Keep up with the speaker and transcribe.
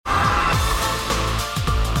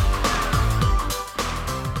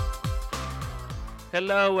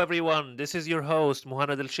Hello, everyone. This is your host,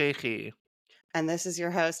 Muhammad Al Sheikhi. And this is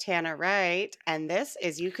your host, Hannah Wright. And this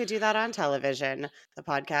is You Could Do That on Television, the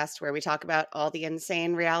podcast where we talk about all the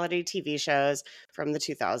insane reality TV shows from the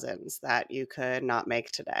 2000s that you could not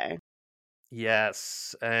make today.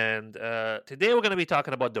 Yes, and today we're going to be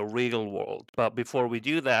talking about the real world. But before we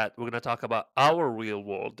do that, we're going to talk about our real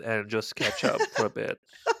world and just catch up for a bit.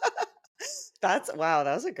 Wow,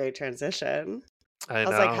 that was a great transition. I I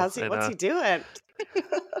was like, know, I what's know. he doing?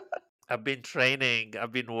 I've been training.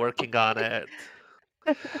 I've been working on it.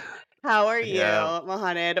 How are you, Yeah,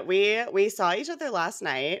 Mohamed? We saw each other last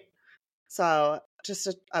night. So just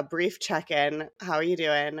a brief check-in. How are you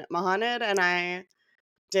doing? Mohamed and I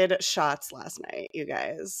did shots last night, you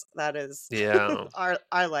guys. That is yeah, our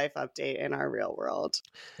life update in our real world.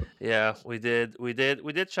 yeah. We did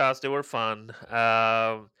shots. They were fun.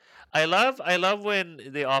 I love when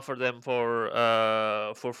they offer them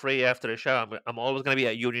for free after a show. I'm always going to be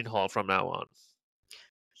at Union Hall from now on.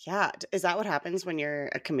 Yeah, is that what happens when you're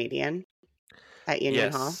a comedian at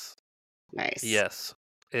Union Hall? Yes. Nice. Yes,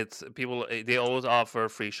 it's people. They always offer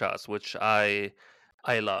free shots, which I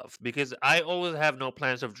love because I always have no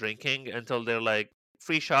plans of drinking until they're like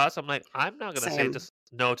free shots. I'm like, I'm not gonna say Same. just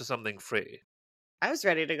no to something free. I was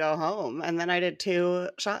ready to go home, and then I did 2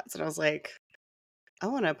 shots, and I was like, I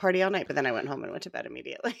want to party all night. But then I went home and went to bed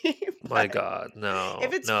immediately. My But God, if no,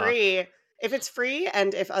 it's no, free,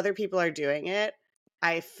 and if other people are doing it,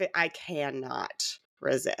 I cannot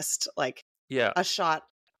resist like yeah, a shot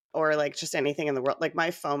or like just anything in the world. Like my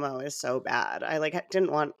FOMO is so bad. I like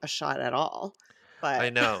didn't want a shot at all, I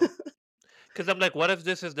but know. Because I'm like, what if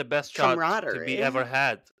this is the best shot to be ever camaraderie.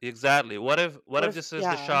 had? Exactly. What What if if this is the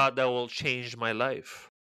yeah. shot that will change my life?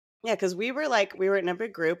 Yeah, because we were in a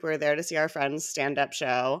big group. We were there to see our friend's stand-up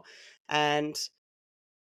show, and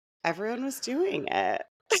everyone was doing it.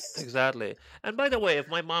 Exactly. And by the way, if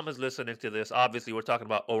my mom is listening to this, obviously we're talking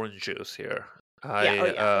about orange juice here. Yeah, oh I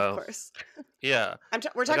yeah, of course. Yeah. We're I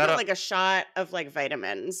talking about gotta like a shot of like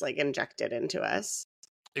vitamins like injected into us.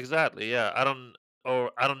 exactly, yeah. I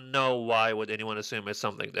don't know why would anyone assume it's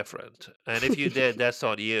something different. And if you did, that's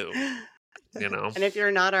on you, you know. And if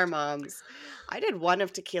you're not our moms, I did 1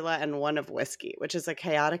 of tequila and 1 of whiskey, which is a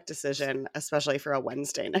chaotic decision, especially for a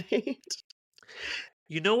Wednesday night.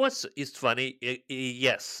 You know what's is funny?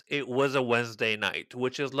 Yes, it was a Wednesday night,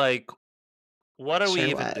 which is like, what are we Sure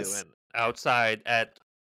even was. doing outside at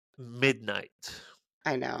midnight?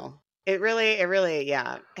 I know. It really,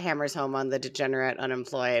 yeah, hammers home on the degenerate,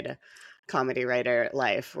 unemployed comedy writer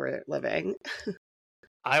life we're living.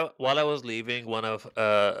 I while I was leaving, one of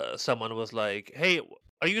someone was like, "Hey,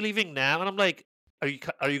 are you leaving now?" And I'm like, are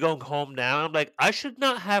you going home now?" And I'm like, "I should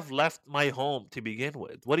not have left my home to begin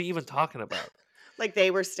with. What are you even talking about?" Like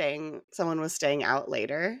someone was staying out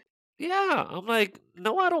later. Yeah, I'm like,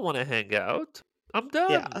 "No, I don't want to hang out. I'm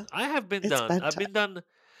done. Yeah, I have been it's done. I've bedtime. been done."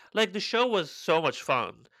 Like the show was so much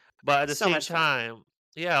fun, but at the So same much fun. time,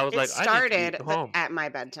 yeah, I was It like, I need to be started home. at my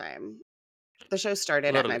bedtime. The show started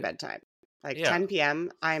at my Literally. bedtime. Like Yeah. 10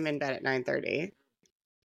 p.m., I'm in bed at 9:30.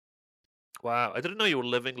 Wow. I didn't know you were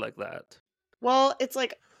living like that. Well, it's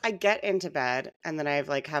like I get into bed and then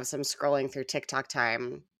have some scrolling through TikTok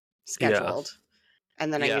time Yeah. scheduled.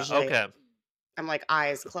 And then Yeah. Okay. I'm like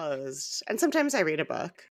eyes closed. And sometimes I read a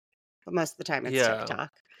book, but most of the time it's Yeah.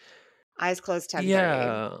 TikTok. Eyes closed 10:30.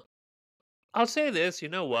 Yeah. I'll say this, you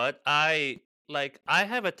know what? I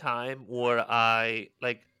have a time where I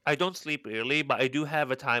don't sleep early, but I do have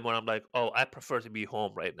a time where I'm like, "Oh, I prefer to be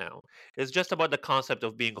home right now." It's just about the concept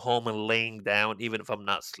of being home and laying down even if I'm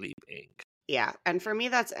not sleeping. Yeah. And for me,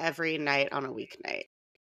 that's every night on a weeknight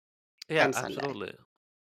Yeah, and Sunday. absolutely.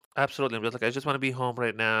 Absolutely. I'm just like, I just want to be home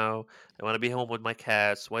right now. I want to be home with my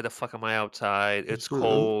cats. Why the fuck am I outside? It's Hmm.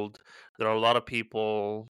 cold. There are a lot of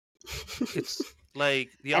people. It's like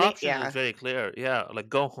the option is Yeah. very clear. Yeah, like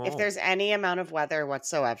go If home. there's any amount of weather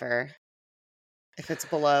whatsoever, if it's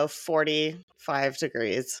below 45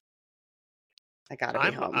 degrees, I gotta be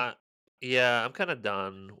I'm home. yeah, I'm kind of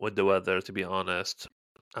done with the weather to be honest.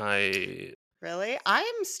 I Really?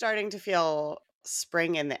 I'm starting to feel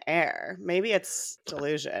spring in the air. Maybe it's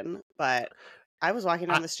delusion, but I was walking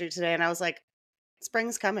I down the street today and I was like,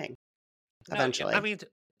 spring's coming no, yeah, eventually.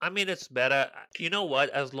 I mean it's better. You know what?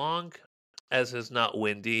 As long as it's not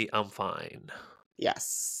windy, I'm fine.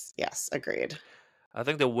 Yes. Yes. Agreed. I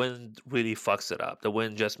think the wind really fucks it up. The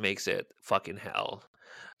wind just makes it fucking hell.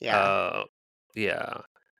 Yeah. Uh yeah.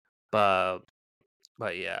 But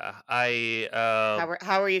but yeah,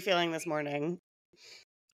 How are you feeling this morning?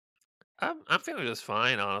 I'm feeling just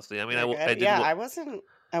fine honestly. I mean You're I good? did Yeah, what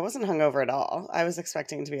I wasn't hungover at all. I was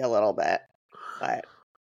expecting to be a little bit, but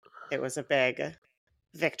it was a big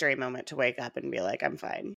victory moment to wake up and be like, I'm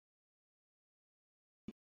fine.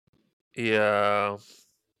 Yeah.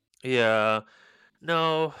 Yeah.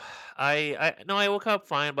 No, I no, I woke up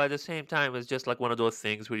fine, but at the same time, it's just like one of those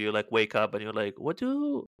things where you like wake up and you're like, what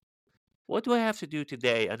do I have to do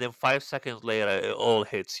today? And then 5 seconds later, it all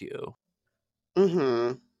hits you.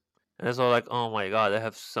 Hmm. And it's all like, oh my God, I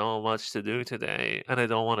have so much to do today and I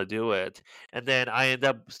don't want to do it. And then I end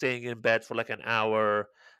up staying in bed for like an hour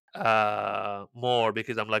more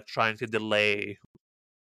because I'm like trying to delay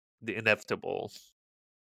the inevitable,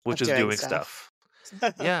 which Of is doing doing stuff.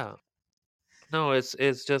 stuff. Yeah. No,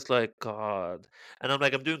 it's just like God, and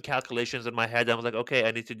I'm doing calculations in my head. I'm like, okay,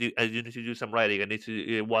 I do need to do some writing. I need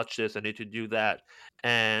to watch this. I need to do that,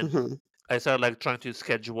 and Hmm. I started like trying to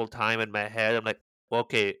schedule time in my head. I'm like,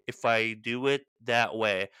 okay, if I do it that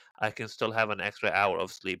way, I can still have an extra hour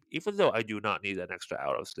of sleep, even though I do not need an extra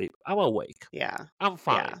hour of sleep. I'm awake. Yeah. I'm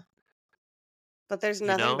fine. Yeah. But there's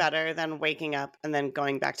You nothing know, better than waking up and then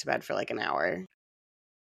going back to bed for like an hour.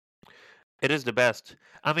 it is the best.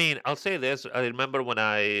 I mean, I'll say this. I remember when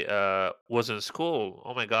I was in school.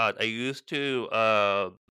 Oh my God, I used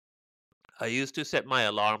to set my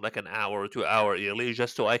alarm like an hour or 2 hour early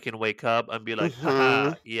just so I can wake up and be like,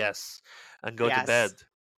 Hmm. haha, yes, and go to Yes. bed.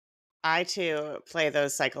 I too play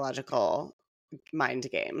those psychological mind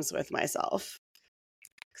games with myself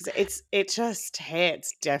because it just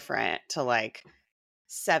hits different to like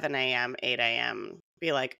 7 a.m., 8 a.m.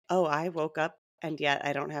 Be like, oh, I woke up and yet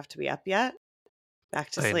I don't have to be up yet.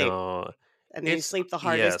 Back to I sleep. know. And then you It's sleep the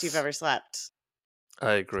hardest you've yes, ever slept.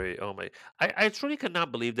 I agree. Oh my, I truly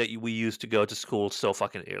cannot believe that we used to go to school so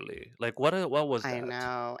fucking early. Like, what was I that?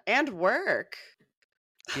 know. And work.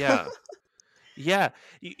 Yeah, yeah.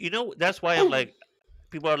 That's why I'm like,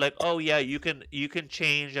 people are like, oh yeah, you can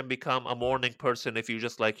change and become a morning person if you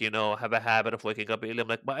just like have a habit of waking up early. I'm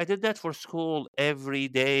like, but I did that for school every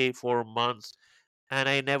day for months. And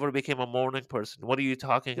I never became a morning person. What are you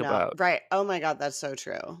talking No, about? right. Oh my God, that's so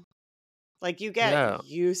true. Like you get Yeah,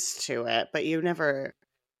 used to it, but you never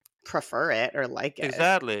prefer it or like it.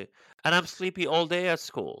 exactly. And I'm sleepy all day at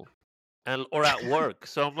school and or at work.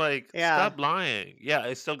 So I'm like, Yeah. stop lying. Yeah,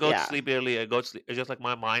 I still go to Yeah. sleep early. I go to sleep. It's just like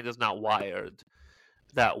my mind is not wired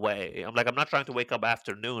that way. I'm like, I'm not trying to wake up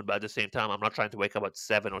afternoon, but at the same time, I'm not trying to wake up at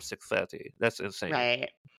 7 or 6:30. That's insane. Right.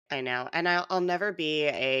 I know. And I'll never be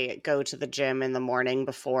a go to the gym in the morning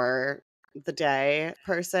before the day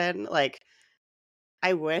person. Like,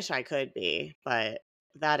 I wish I could be, but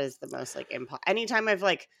that is the most like anytime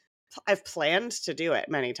I've planned to do it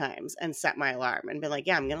many times and set my alarm and been like,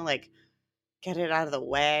 yeah, I'm gonna like get it out of the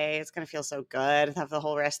way. It's gonna feel so good. Have the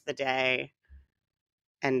whole rest of the day.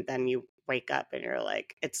 And then you wake up and you're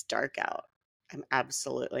like, it's dark out. I'm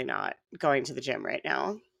absolutely not going to the gym right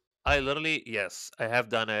now. I literally, yes, I have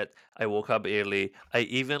done it. I woke up early. I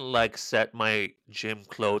even like set my gym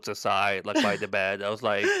clothes aside, like by the bed. I was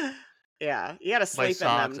like, Yeah, you gotta my sleep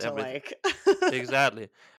in socks, them to everything. like Exactly.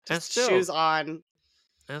 And just still, shoes on.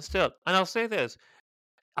 and I'll say this,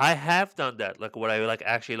 I have done that, like where I like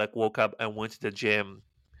actually like woke up and went to the gym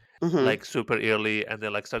Hmm. like super early and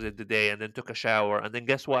then like started the day and then took a shower and then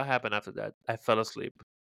guess what happened after that? I fell asleep.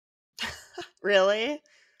 Really?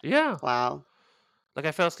 Yeah. Wow. Like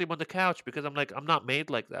I fell asleep on the couch because I'm like, I'm not made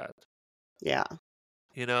like that. Yeah.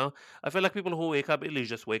 You know, I feel like people who wake up early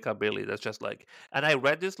just wake up early. That's just like, and I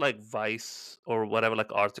read this like Vice or whatever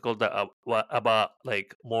like article that about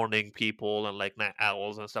like morning people and like night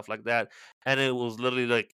owls and stuff like that, and it was literally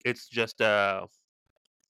like it's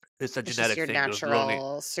a It's just genetic your thing. There's literally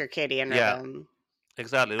natural circadian yeah, rhythm.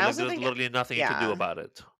 exactly. I Like also there's think, literally nothing you can do yeah, about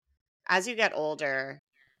it. as you get older,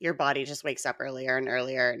 your body just wakes up earlier and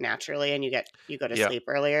earlier naturally, and you go to Yeah, sleep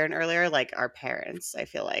earlier and earlier. Like our parents, I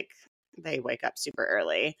feel like they wake up super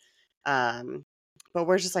early, um, but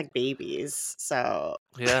we're just like babies, so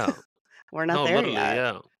yeah. we're not No, there literally, yet.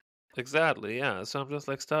 yeah, exactly, yeah. So I'm just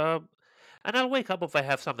like stop, and I'll wake up if I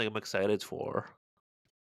have something I'm excited for.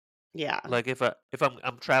 Yeah, Like if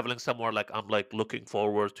I'm traveling somewhere like I'm like looking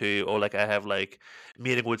forward to or like I have like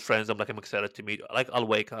meeting with friends I'm excited to meet like I'll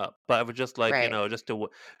wake up. But if it's just like right. just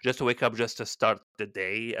to wake up just to start the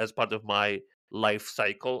day as part of my life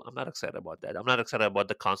cycle, I'm not excited about that. I'm not excited about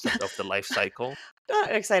the concept of the life cycle.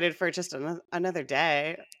 Not excited for just another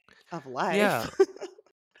day of life. Yeah.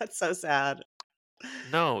 That's so sad.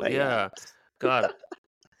 No, But yeah. yeah. God.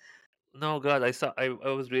 No, God, I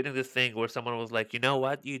was reading this thing where someone was like, "You know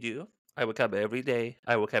what you do? I wake up every day.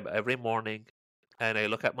 I wake up every morning and I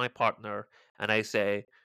look at my partner and I say,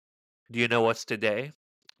 do you know what's today?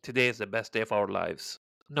 Today is the best day of our lives.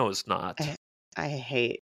 No, it's not. I I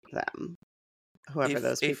hate them, whoever If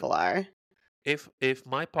those if people are. if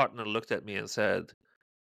my partner looked at me and said,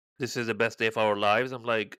 this is the best day of our lives. I'm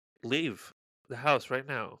like, leave the house right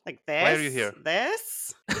now. Like Why are you this? here?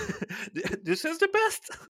 This? This is the best.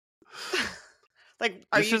 Like,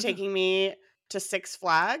 are This you is the. taking me to Six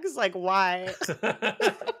Flags? Like, why?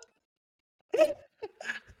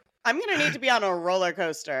 I'm gonna need to be on a roller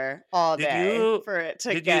coaster all did day you? for it to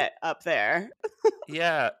Did you? get up there.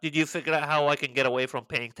 Yeah. Did you figure out how I can get away from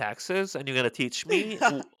paying taxes? And you're gonna teach me,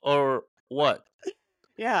 or what?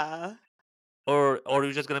 Yeah. Or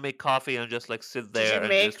you're just gonna make coffee and just like sit Did you there and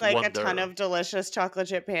make just like a ton wonder. of delicious chocolate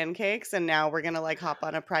chip pancakes and now we're gonna like hop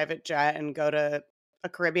on a private jet and go to a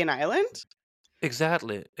Caribbean island?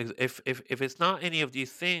 Exactly. If it's not any of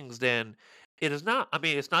these things, then it is not. I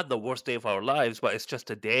mean, it's not the worst day of our lives, but it's just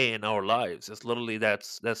a day in our lives. It's literally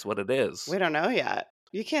that's what it is. We don't know yet.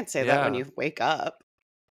 You can't say that when Yeah, you wake up.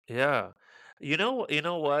 yeah. You know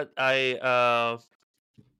what?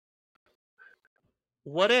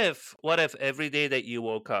 What if every day that you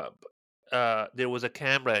woke up, there was a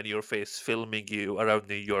camera in your face filming you around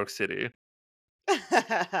New York City,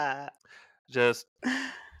 just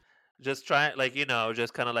just try like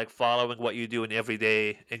just kind of like following what you do in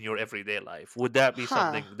your everyday life. Would that be Huh.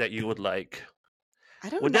 something that you would like? I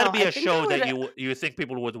don't Would know. that be I a think I show that would you think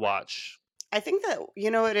people would watch? I think that you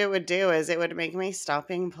know what it would do is it would make me stop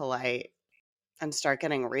being polite and start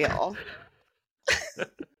getting real.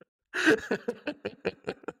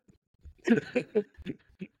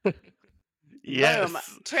 Boom.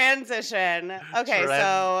 Yes. Transition. Okay,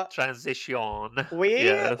 so Transition. we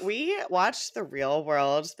Yes. we watched The Real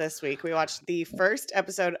World this week. We watched the first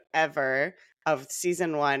episode ever of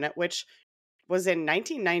season 1, which was in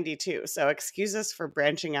 1992. So excuse us for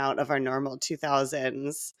branching out of our normal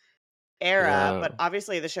 2000s era, Yeah. but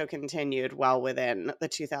obviously the show continued well within the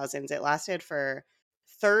 2000s. It lasted for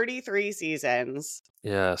 33 seasons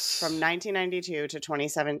from Yes. 1992 to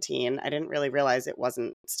 2017. I didn't really realize it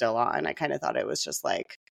wasn't still on. I kind of thought it was just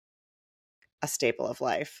like a staple of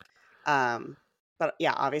life. But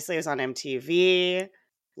yeah, obviously it was on MTV,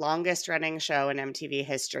 longest running show in MTV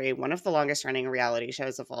history, one of the longest running reality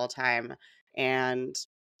shows of all time. And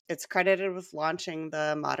it's credited with launching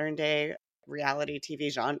the modern day reality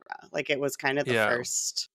TV genre. Like it was kind of Yeah.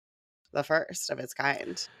 the first of its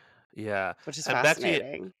kind, Yeah. which is And back to you.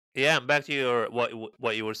 fascinating. Yeah, and back to your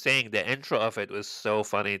what you were saying. The intro of it was so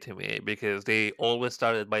funny to me because they always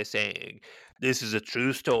started by saying, "This is a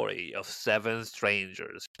true story of seven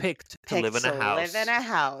strangers picked to live Picked in a to live in house, a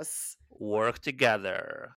house. work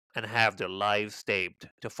together, and have their lives taped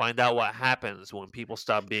to find out what happens when people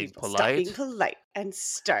stop being People stop being polite." polite and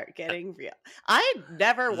start getting real. I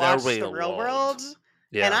never The watched The real Real world. World, and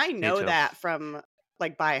Yeah, I me know too. that from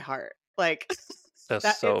like by heart. Like That's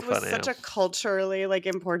that so it was funny. such a culturally like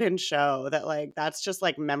important show that like that's just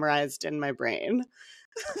like memorized in my brain.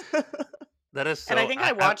 That is And I so. think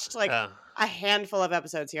I watched like Uh, a handful of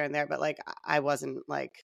episodes here and there, but like I wasn't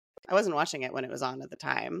watching it when it was on at the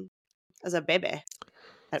time. As a baby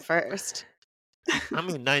at first. I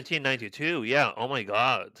mean, 1992. Yeah. Oh my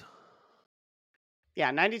God.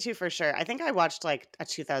 Yeah, 92 for sure. I think I watched like a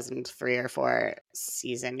 2003 or 4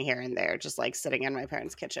 season here and there, just like sitting in my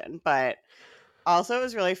parents' kitchen. But also, it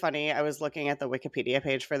was really funny. I was looking at the Wikipedia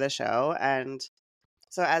page for the show. And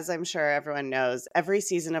so, as I'm sure everyone knows, every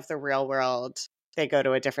season of The Real World, they go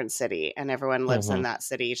to a different city and everyone lives in Hmm. that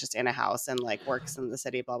city just in a house and like works in the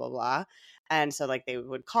city, blah, blah, blah. And so, like, they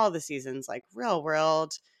would call the seasons like Real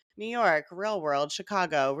World New York, Real World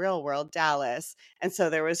Chicago, Real World Dallas. And so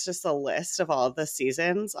there was just a list of all of the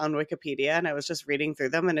seasons on Wikipedia. And I was just reading through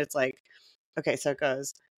them. And it's like, okay, so it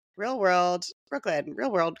goes Real World Brooklyn,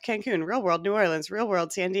 Real World Cancun, Real World New Orleans, Real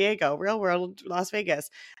World San Diego, Real World Las Vegas.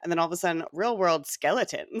 And then all of a sudden, Real World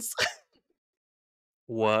Skeletons. And I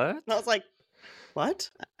What? was like,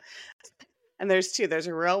 what? And there's two. There's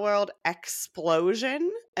a Real World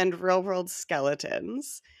Explosion and Real World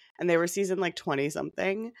Skeletons. And they were season like 20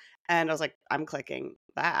 something. And I was like, I'm clicking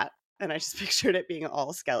that. And I just pictured it being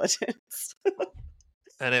all skeletons.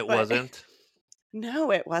 And it But wasn't.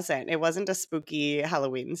 no, it wasn't. It wasn't a spooky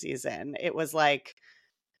Halloween season. It was like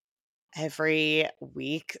every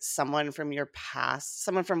week someone from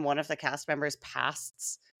someone from one of the cast members'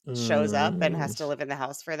 pasts shows up and has Mm. to live in the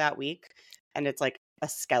house for that week. And it's like a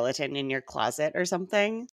skeleton in your closet or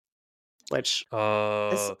something, which is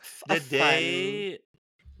Uh, a did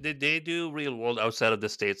fun. they do real world outside of the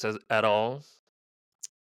states at all?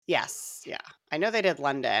 Yes, yeah. I know they did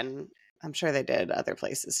London. I'm sure they did other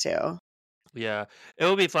places too. Yeah, it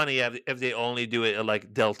would be funny if they only do it at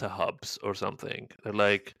like Delta hubs or something. They're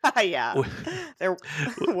like, Yeah. They're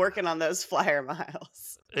working on those flyer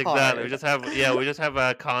miles exactly. We hard. just have yeah, we just have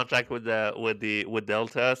a contract with with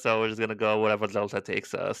Delta, so we're just gonna go wherever Delta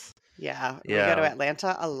takes us. Yeah, we go to Yeah.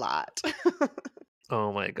 Atlanta a lot.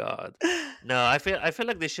 Oh my god. No, I feel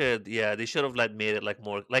like they should have like made it like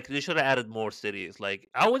more like they should have added more cities. Like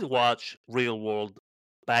I would watch Real World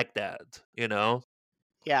Baghdad, you know?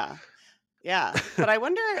 Yeah. Yeah. But I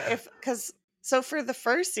wonder if, because so for the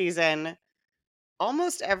first season,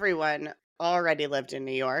 almost everyone already lived in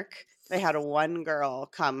New York. They had one girl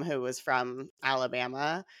come who was from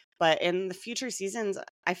Alabama. But in the future seasons,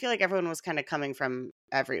 I feel like everyone was kind of coming from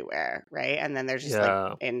everywhere, right? And then they're just like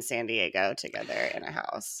Yeah. in San Diego together in a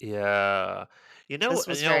house. Yeah. This You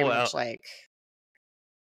was know very what? much like,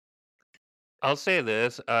 I'll say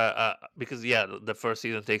this, because yeah, the first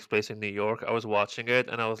season takes place in New York. I was watching it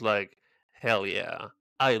and I was like, hell yeah,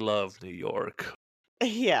 I love New York.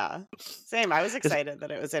 yeah, same. I was Cause excited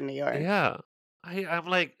that it was in New York. yeah, I'm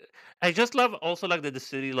like, I just love also like that the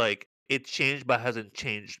city like it changed but hasn't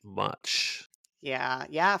changed much. Yeah,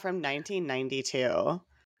 yeah, from 1992.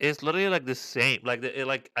 It's literally like the same. Like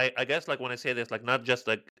like I guess like when I say this, like not just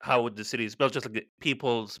like how the city is built, just like the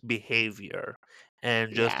people's behavior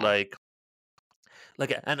and just Yeah. like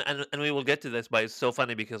and we will get to this, but it's so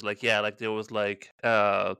funny because like yeah, like there was like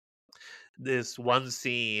this one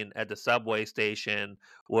scene at the subway station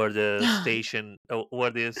where the station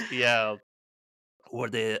where this yeah where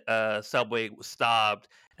the subway stopped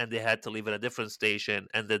and they had to leave at a different station,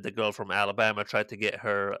 and then the girl from Alabama tried to get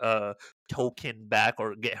her token back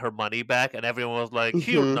or get her money back, and everyone was like,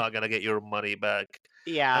 you're Mhm. not gonna get your money back.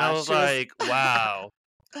 And I Yeah, was she was like, wow,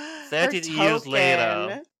 her 13 years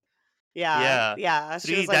later. token. Yeah, Yeah, yeah,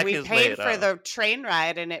 she three was like, "We decades paid for later. the train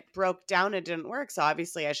ride and it broke down, it didn't work, so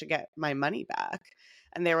obviously I should get my money back."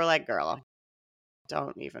 And they were like, "Girl,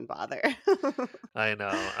 don't even bother." I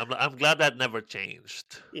know. I'm glad that never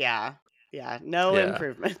changed. Yeah, yeah, no Yeah.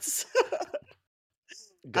 improvements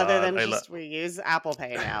other God, than I love. just we use Apple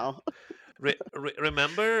Pay now.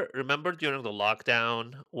 Remember during the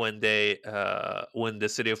lockdown when the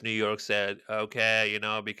city of New York said, okay,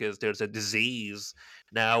 because there's a disease,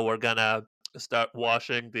 now we're gonna start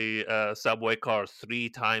washing the subway cars 3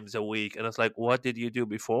 times a week, and it's like, what did you do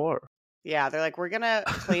before? Yeah, they're like, "We're gonna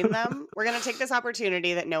clean them. We're gonna take this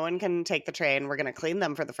opportunity that no one can take the train. We're gonna clean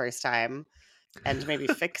them for the first time and maybe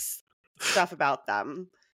fix stuff about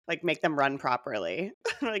them, like make them run properly."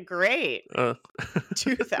 I'm like, "Great, uh,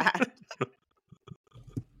 do that."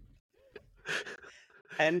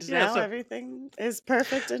 And yeah, now so everything is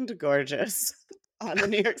perfect and gorgeous on the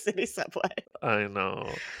New York City subway. I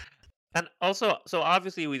know. And also, so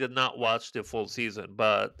obviously we did not watch the full season,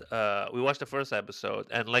 but we watched the first episode,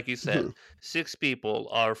 and like you said, Mhm. 6 people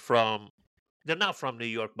are from. They're not from New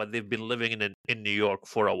York, but they've been living in New York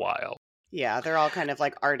for a while. Yeah, they're all kind of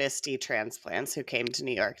like artisty transplants who came to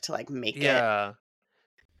New York to like make it. Yeah,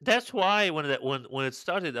 that's why when it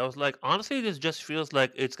started, I was like, honestly, this just feels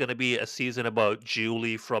like it's gonna be a season about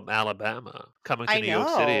Julie from Alabama coming to I New York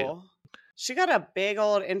City. know. She got a big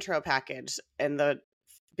old intro package in the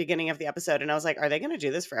beginning of the episode, and I was like, "Are they going to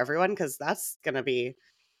do this for everyone? Because that's going to be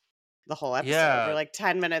the whole episode." We're Yeah, like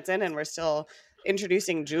 10 minutes in, and we're still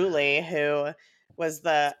introducing Julie, who was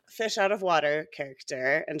the fish out of water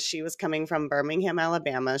character, and she was coming from Birmingham,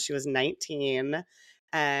 Alabama. She was 19,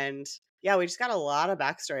 and yeah, we just got a lot of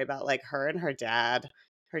backstory about like her and her dad.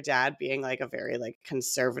 Her dad being like a very like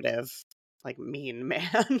conservative, like mean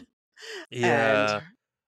man, and yeah.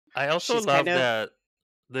 I also she's kind love of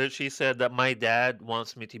that she said that my dad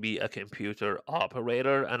wants me to be a computer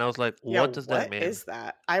operator, and I was like, yeah, what does that what mean? is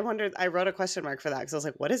that? I wondered, I wrote a question mark for that because I was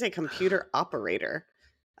like, what is a computer operator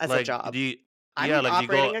as a Like, job? yeah, I'm like do you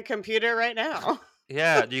go, operating a computer right now.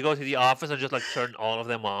 yeah, do you go to the office and just like turn all of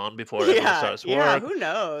them on before everyone Yeah, starts yeah, work? who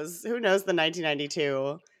knows? Who knows the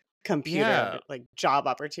 1992 computer, Yeah, like, job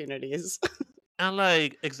opportunities? and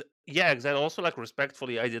like, yeah, exactly. Also, like,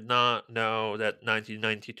 respectfully, I did not know that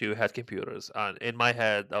 1992 had computers. And in my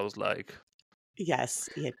head, I was like, Yes,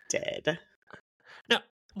 it did. no,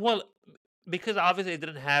 well, because obviously I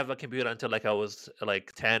didn't have a computer until like I was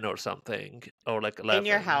like 10 or something, or like In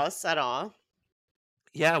your 11. house at all?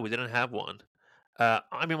 Yeah, we didn't have one.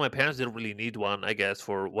 I mean, my parents didn't really need one, I guess,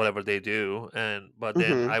 for whatever they do. And but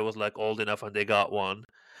then Mhm. I was like old enough, and they got one,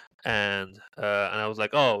 and I was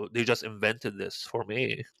like, oh, they just invented this for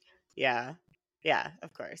me. Yeah. Yeah,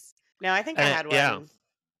 of course. No, I think I And had yeah, one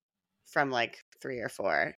from, like, 3 or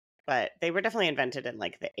 4, but they were definitely invented in,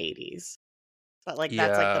 like, the '80s. But, like,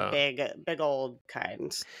 that's, like, the Yeah. big old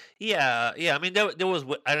kind. Yeah, yeah. I mean, there was.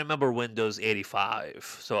 I remember Windows 85,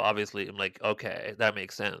 so obviously I'm like, okay, that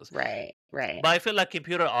makes sense. Right, right. But I feel like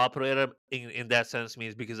computer operator in that sense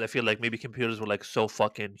means because I feel like maybe computers were like so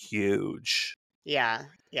fucking huge Yeah,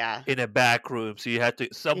 yeah. in a back room, so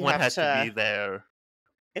You someone have had to be to there.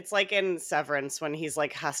 it's like in Severance when he's,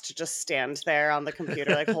 like, has to just stand there on the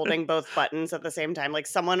computer, like, holding both buttons at the same time, like,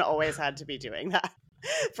 someone always had to be doing that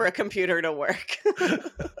for a computer to work.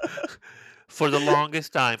 For the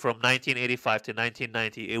longest time, from 1985 to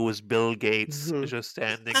 1990, it was Bill Gates Mhm. just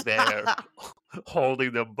standing there,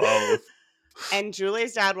 holding them both. And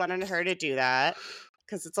Julie's dad wanted her to do that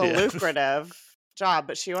because it's a Yes, lucrative job,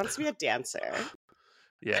 but she wants to be a dancer.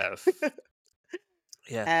 yes,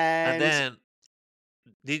 yeah. And And then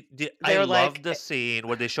I they're love like, the scene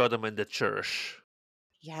where they show them in the church.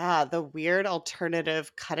 yeah, the weird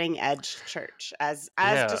alternative cutting edge church as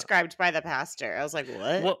Yeah. described by the pastor. I was like,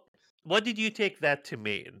 "What?" What what did you take that to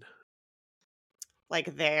mean?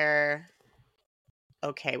 Like they're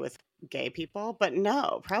okay with gay people, but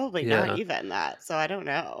no, probably not Yeah. even that. So I don't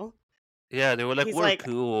know. Yeah, they were like, He's "We're like,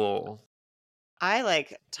 cool." I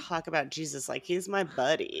like talk about Jesus like he's my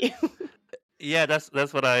buddy. Yeah, that's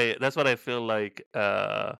what I feel like.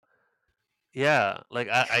 Yeah, like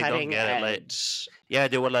I don't Cutting get it. Like, edge. yeah,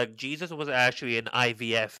 they were like Jesus was actually an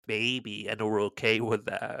IVF baby, and they were okay with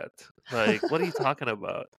that. Like, what are you talking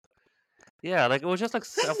about? Yeah, like it was just like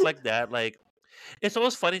stuff like that. Like, it's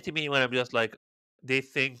always funny to me when I'm just like, they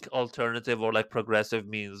think alternative or like progressive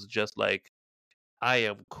means just like I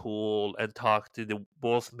am cool and talk to the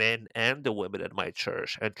both men and the women at my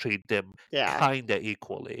church and treat them Yeah. kinda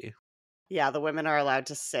equally. Yeah, the women are allowed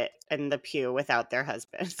to sit in the pew without their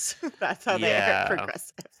husbands. That's how they are Yeah.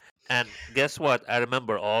 progressive. And guess what? I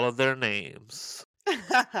remember all of their names.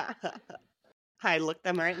 I look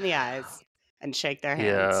them right in the eyes and shake their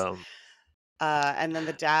hands. Yeah. And then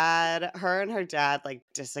the dad, her and her dad like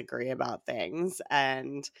disagree about things.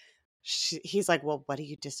 And he's like, "Well, what do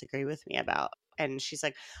you disagree with me about?" And she's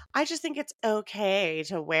like, "I just think it's okay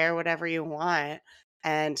to wear whatever you want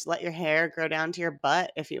and let your hair grow down to your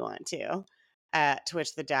butt if you want to." To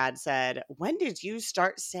which the dad said, "When did you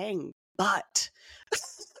start saying butt?"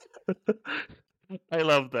 I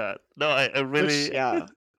love that. No, I Which, really yeah,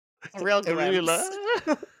 a real I really glimpse. love.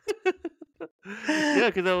 Yeah,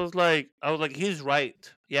 because I was like, he's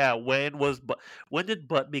right. Yeah, when did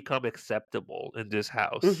butt become acceptable in this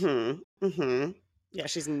house? Mhm, mhm. Yeah,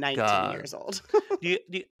 she's 19 God. years old. Do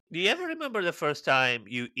you ever remember the first time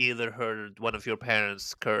you either heard one of your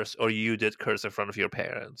parents curse or you did curse in front of your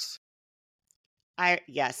parents?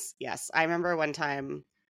 Yes. I remember one time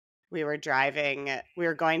we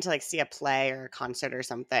were going to, like, see a play or a concert or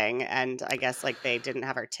something, and I guess, like, they didn't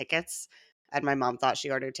have our tickets, and my mom thought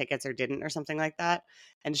she ordered tickets or didn't or something like that,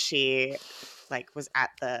 and she, like, was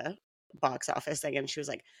at the box office thing, and she was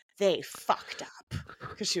like, "They fucked up,"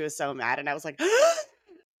 because she was so mad, and I was like,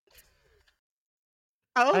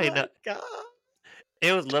 "Oh I my know. god."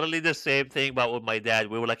 It was literally the same thing, but with my dad.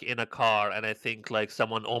 We were like in a car, and I think like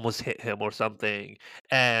someone almost hit him or something,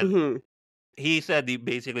 and Mhm, he said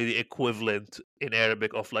basically the equivalent in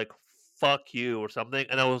Arabic of like "fuck you" or something,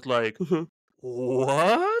 and I was like, mhm.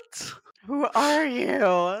 "What?" "Who are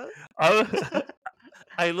you?" I,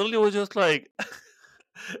 I literally was just like,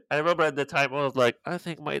 I remember at the time I was like, I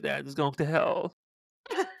think my dad is going to hell.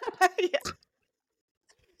 Yeah,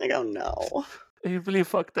 like, "Oh, no." He really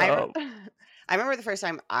fucked I re up. I remember the first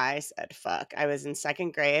time I said "fuck." I was in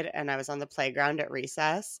 2nd grade, and I was on the playground at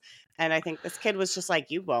recess, and I think this kid was just like,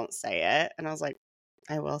 "You won't say it," and I was like,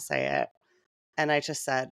 "I will say it," and I just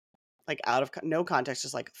said, like, out of no context,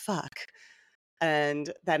 just like, "Fuck,"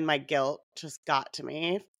 and then my guilt just got to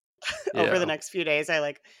me. Over the Yeah. next few days,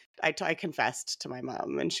 I confessed to my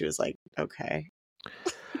mom, and she was like, "Okay,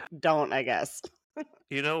 don't, I guess."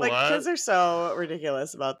 You know Like, kids what? are so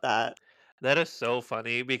ridiculous about that. That is so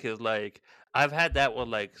funny because like I've had that with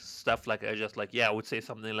like stuff like I just like yeah I would say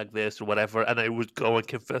something like this or whatever and I would go and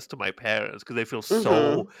confess to my parents because they feel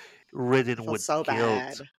so Mhm. ridden Feel with so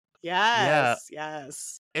guilt. bad. Yeah,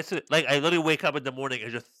 Yes. like I literally wake up in the morning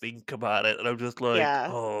and just think about it and I'm just like Yeah.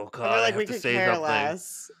 oh And we're god I like, have "We to could say care something.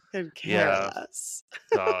 less. Could care Yeah, less."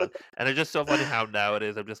 God, and it's just so funny how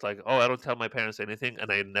nowadays I'm just like oh I don't tell my parents anything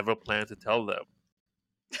and I never plan to tell them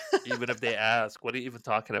even if they ask what are you even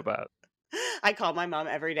talking about. I call my mom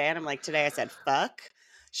every day, and I'm like, "Today I said 'fuck,'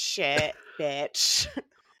 'shit,' 'bitch.'"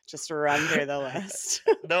 Just run through the list.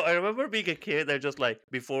 No, I remember being a kid. I just like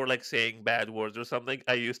before like saying bad words or something.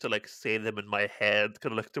 I used to like say them in my head,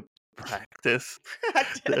 kind of like to practice.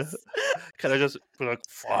 Practice. Kind of just be like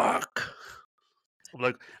fuck.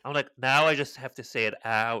 I'm like, now I just have to say it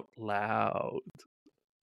out loud.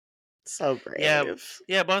 So Yeah, brave.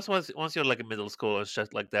 yeah. But once you're like in middle school, it's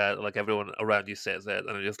just like that. Like everyone around you says it, and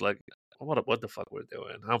I'm just like, what the fuck we're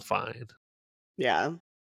doing? I'm fine. Yeah.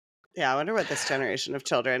 Yeah, I wonder what this generation of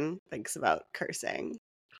children thinks about cursing.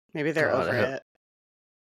 Maybe they're God, over it.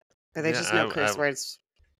 Or they yeah. just know curse words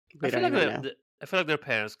I we feel don't like even know. I feel like their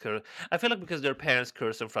parents curse. I feel like because their parents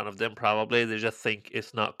curse in front of them, probably they just think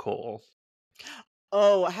it's not cool.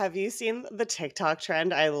 Oh, have you seen the TikTok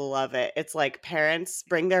trend? I love it. It's like parents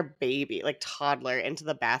bring their baby, like toddler, into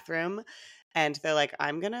the bathroom and they're like,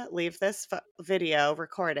 I'm going to leave this video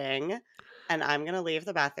recording and I'm going to leave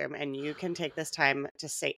the bathroom and you can take this time to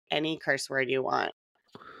say any curse word you want.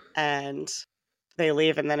 And they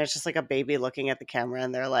leave and then it's just like a baby looking at the camera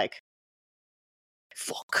and they're like,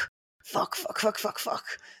 fuck, fuck, fuck, fuck, fuck, fuck.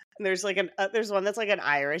 And there's like there's one that's like an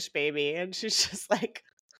Irish baby and she's just like,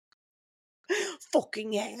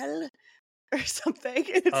 fucking hell or something.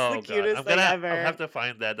 It's the Oh god, cutest thing I'll ever. have to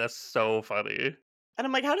find that. That's so funny. And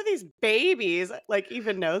I'm like, how do these babies like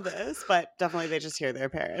even know this? But definitely they just hear their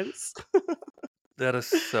parents. That is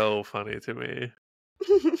so funny to me.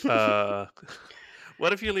 Uh,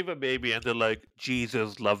 what if you leave a baby and they're like,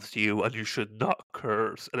 Jesus loves you and you should not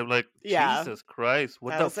curse? And I'm like, Yeah. Jesus Christ,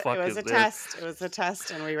 what That the was it fuck was is a this? test. It was a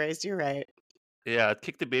test and we raised you right. Yeah, I'd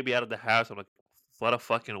kick the baby out of the house. I'm like, what a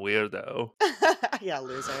fucking weirdo. Yeah,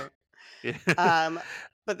 loser. Yeah. Um,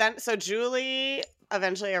 but then so Julie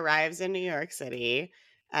eventually arrives in New York City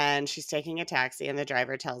and she's taking a taxi and the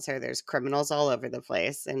driver tells her there's criminals all over the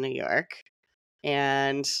place in New York.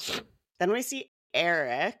 And then we see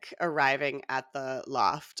Eric arriving at the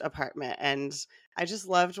loft apartment and I just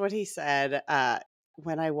loved what he said.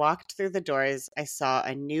 When I walked through the doors, I saw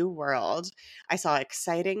a new world. I saw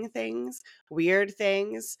exciting things, weird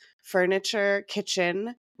things, furniture,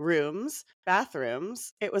 kitchen, rooms,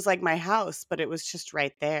 bathrooms. It was like my house, but it was just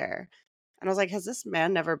right there. And I was like, has this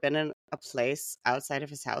man never been in a place outside of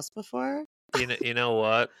his house before? You know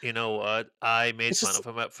what? You know what? I made It's fun just of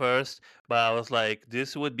him at first, but I was like,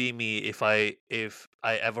 this would be me if I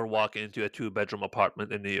ever walk into a two-bedroom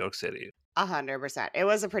apartment in New York City. 100%. It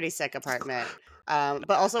was a pretty sick apartment. But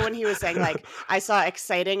also when he was saying like I saw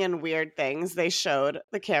exciting and weird things,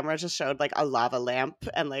 the camera just showed like a lava lamp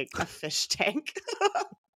and like a fish tank.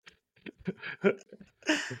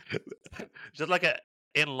 Just like a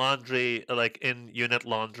in laundry, like in unit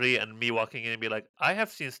laundry, and me walking in and be like, I have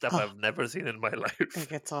seen stuff Oh, I've never seen in my life.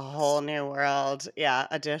 like it's a whole new world. Yeah,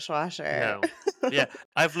 a dishwasher. Yeah, yeah.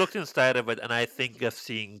 I've looked inside of it, and I think I've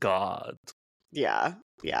seen God. Yeah.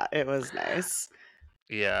 Yeah, it was nice.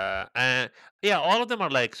 Yeah, and yeah, all of them are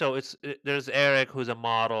like so. There's Eric who's a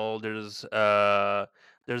model. There's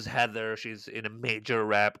Heather. She's in a major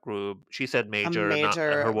rap group. She said A major, not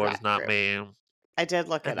her major words, rap not group. me. I did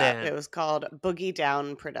look And it up. It then was called Boogie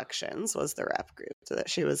Down Productions was the rap group that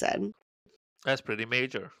she was in. that's pretty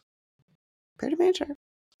major. Pretty major.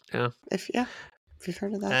 Yeah. If you've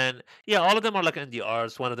heard of that. And yeah, all of them are like in the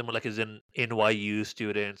arts. One of them like is in NYU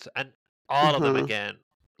students, and all of them Mhm. again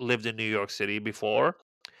lived in New York City before,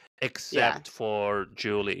 Yeah. except for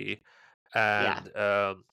Julie. Yeah.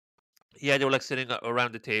 And yeah, they were like sitting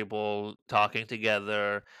around the table talking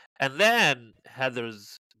together, and then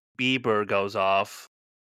Heather's Bieber goes off,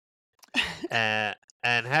 and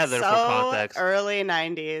Heather, for So context, early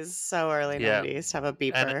 90s, so early yeah, 90s to have a and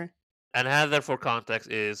beeper. Heather, for context,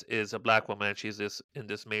 is a black woman. She's in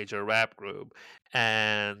this major rap group,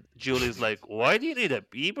 and Julie's like, "Why do you need a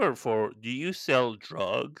Bieber for? Do you sell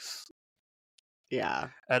drugs?" Yeah.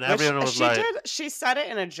 And Which everyone was like, she said it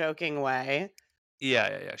in a joking way, "Yeah,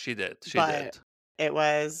 yeah, yeah, she did, she but did." it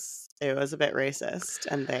was a bit racist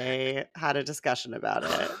and they had a discussion about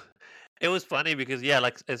it. It was funny because yeah,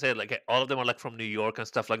 like I said, like all of them are like from New York and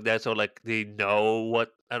stuff like that, so like they know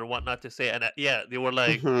what and what not to say, and yeah, they were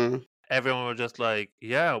like Mhm. everyone was just like,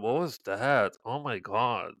 yeah, what was that? Oh my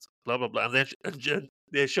god, blah blah blah, and then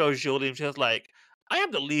they show Julie, and she's like, I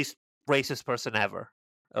am the least racist person ever.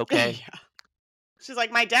 Okay, Yeah. She's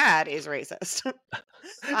like, "My dad is racist.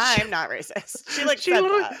 she I'm not racist." She like she said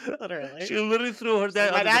literally that, literally. she literally threw her She's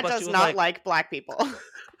like, dad "My under the dad bus. She does was not like, like black people."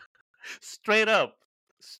 straight up,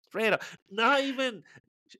 straight up, not even.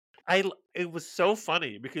 It was so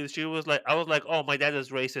funny because she was like, I was like, oh, my dad is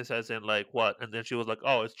racist, as in like what? And then she was like,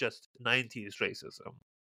 oh, it's just '90s racism,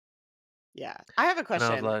 Yeah. I have a and I was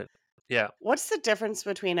question. like, yeah, What's the difference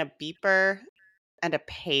between a beeper and a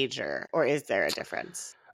pager, or is there a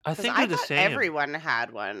difference? I Because think I they're the thought same. everyone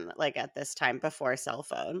had one, like, at this time before cell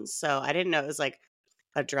phones, so I didn't know it was, like,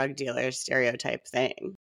 a drug dealer stereotype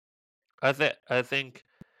thing. I think,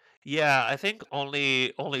 yeah, I think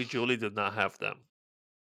only Julie did not have them.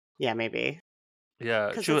 Yeah, maybe. Yeah,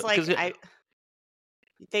 Because she it's because like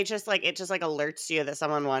they just like it just like alerts you that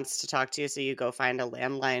someone wants to talk to you, so you go find a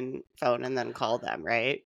landline phone and then call them,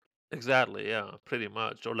 right? exactly, yeah, pretty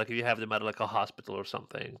much. Or like if you have them at like a hospital or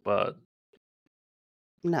something.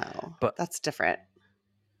 No, But that's different.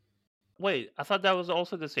 wait, I thought that was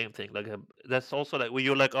also the same thing. Like that's also like when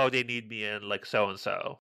you're like, oh, they need me in like so and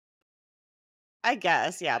so. I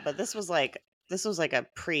guess, yeah, but this was like a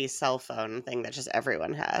pre-cell phone thing that just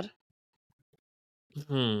everyone had.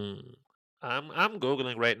 Hmm. I'm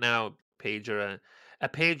googling right now. Pager. A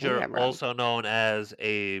Maybe pager, I'm wrong. also known as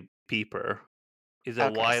a beeper, is a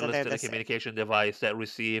Okay, so wireless they're the same. telecommunication device that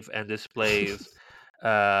receives and displays,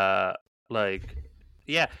 uh, like,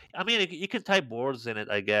 yeah. I mean, you can type words in it,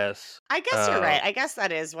 I guess. I guess you're Uh, right. I guess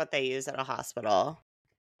that is what they use at a hospital,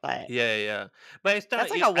 but yeah, yeah. Yeah. But it's that's not.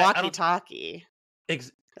 like a I don't. walkie-talkie,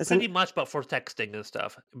 Pretty isn't much, but for texting and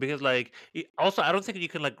stuff. Because like, also, I don't think you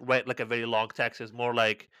can like write like a very long text. It's more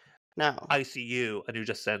like no. I see you, and you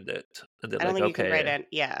just send it, and they're I don't like, think you can write okay, it.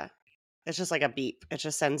 Yeah. It's just like a beep. It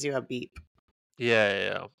just sends you a beep. yeah,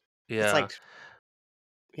 yeah, yeah. It's Yeah. like,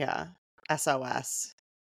 yeah, SOS.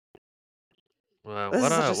 Well, This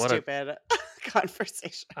is such a what a stupid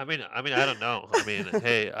conversation. I don't know. I mean,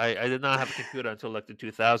 hey, I did not have a computer until like the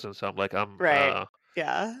 2000s, so I'm like, Right.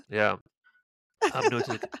 Yeah. yeah,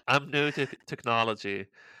 I'm new to technology.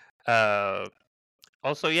 Uh,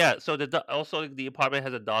 Also, yeah, so also the apartment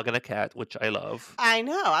has a dog and a cat, which I love. I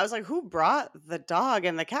know. I was like, who brought the dog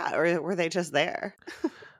and the cat? Or were they just there?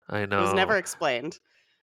 I It was never know. explained,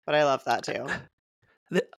 but I love that too.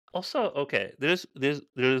 Also, okay, there's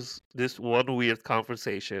this one weird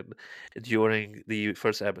conversation during the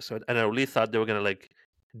first episode, and I really thought they were gonna like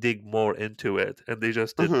dig more into it, and they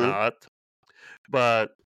just did Hmm. not.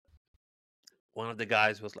 But one of the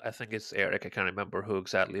guys was, I think it's Eric, I can't remember who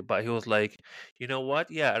exactly, but he was like, you know what?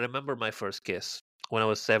 Yeah, I remember my first kiss when I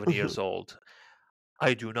was 7 years Hmm. old.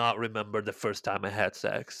 I do not remember the first time I had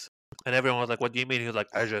sex. And everyone was like, what do you mean? He was like,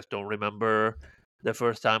 I just don't remember the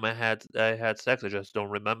first time I had sex. I just don't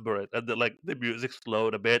remember it. And the music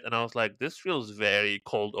slowed a bit, and I was like, this feels very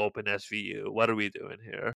cold open SVU. What are we doing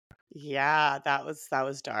here? Yeah, that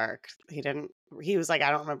was dark. He was like,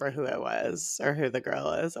 I don't remember who it was or who the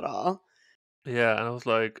girl is at all. Yeah, and I was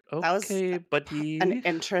like, That was okay, an buddy.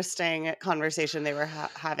 interesting conversation they were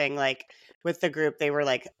having, like, with the group. They were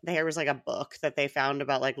like, there was like a book that they found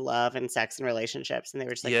about like love and sex and relationships, and they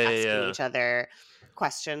were just like Yeah, yeah, asking yeah. each other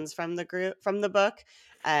questions from the book.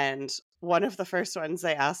 And one of the first ones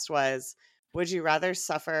they asked was, would you rather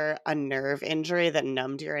suffer a nerve injury that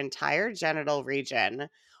numbed your entire genital region,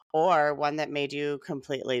 or one that made you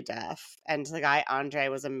completely deaf? And the guy Andre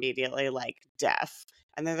was immediately like, deaf.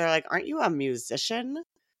 And then they're like, aren't you a musician?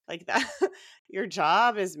 Like that, your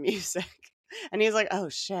job is music. And he's like, oh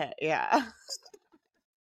shit, yeah.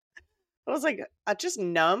 I was like, just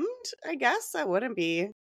numbed, I guess. I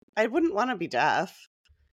wouldn't want to be deaf.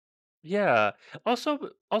 Yeah. Also,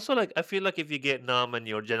 like, I feel like if you get numb in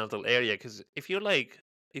your genital area, because if you're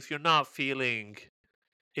not feeling,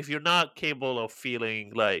 if you're not capable of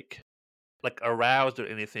feeling like aroused or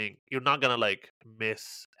anything, you're not gonna like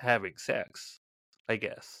miss having sex. I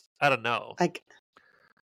guess. I don't know. Like,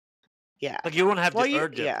 yeah. Like you won't have Well, the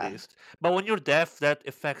urge at yeah. least. But when you're deaf, that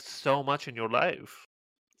affects so much in your life.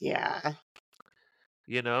 Yeah.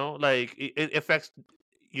 You know, like it affects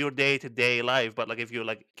your day to day life. But like if you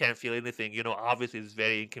like can't feel anything, obviously it's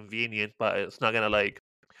very inconvenient. But it's not gonna like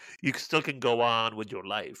you still can go on with your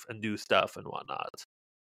life and do stuff and whatnot.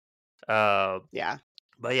 Uh, Yeah.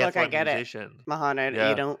 but yeah, Look, for I a get it, musician, Mohamed. You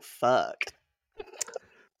yeah, don't fuck.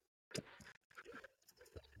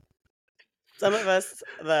 Some of us,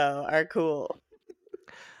 though, are cool.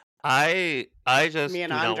 I Me just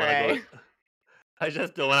and do not want to go. Andre. I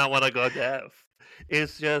just don't want to go deaf.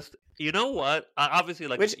 It's just, you know what? Obviously,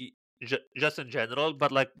 like Which, just in general,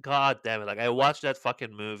 but like, god damn it! Like, I watched that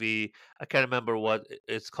fucking movie. I can't remember what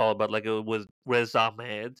it's called, but like, it was Riz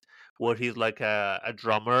Ahmed, where he's like a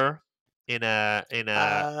drummer in a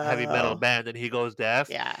heavy metal oh, band, and he goes deaf,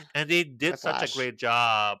 yeah. and they did such a Whiplash. great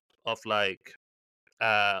job of like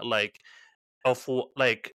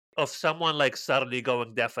of someone like suddenly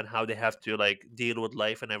going deaf and how they have to like deal with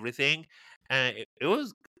life and everything, and it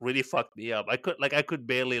was really fucked me up. I could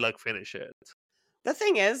barely like finish it. The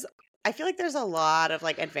thing is, I feel like there's a lot of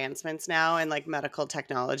like advancements now in like medical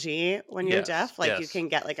technology when you're Yes, deaf. Like you yes, can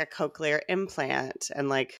get like a cochlear implant, and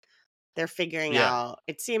like they're figuring yeah. out,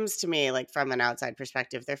 it seems to me like from an outside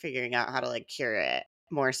perspective, they're figuring out how to like cure it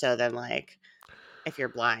more so than like if you're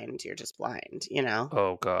blind, you're just blind, you know?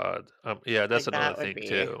 Oh god, yeah, that's Like another that would thing be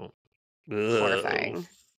too. Ugh. horrifying.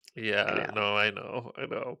 I Yeah, know. no, I know.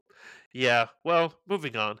 Yeah, well,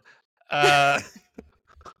 moving on. Uh,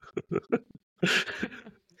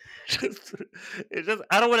 just, it's just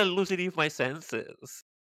I don't want to lose any of my senses.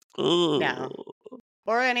 Ooh. No.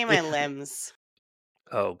 Or any of my It, limbs.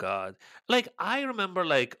 oh God. Like I remember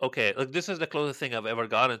like okay, like this is the closest thing I've ever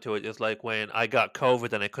gotten to it is like when I got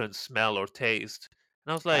COVID and I couldn't smell or taste.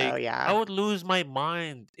 And I was Oh, like, I yeah. would lose my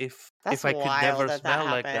mind That's if I could wild never that that smell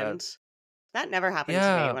like that. happened. That never happened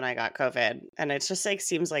to me Yeah. when I got COVID, and it just, like,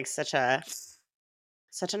 seems like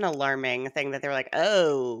such an alarming thing that they were like,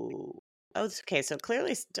 oh, it's okay, so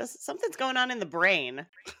clearly just something's going on in the brain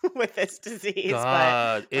with this disease, but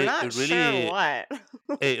God, we're it, not it sure really what."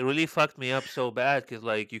 it really fucked me up so bad because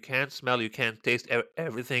like you can't smell, you can't taste,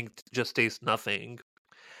 everything just tastes nothing.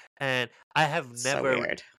 And I have So never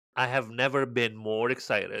weird. I have never been more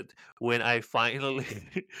excited when I finally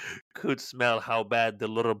could smell how bad the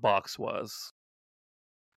litter box was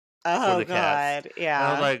for Oh the cats. god, And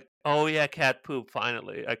I was yeah. like, "Oh yeah, cat poop,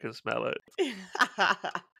 finally. I can smell it.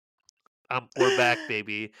 We're back,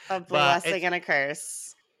 baby." A But blessing and a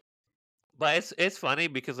curse. it's funny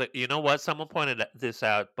because like you know what someone pointed this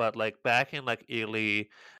out but like back in like early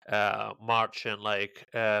March and like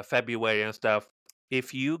February and stuff,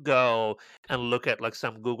 if you go and look at like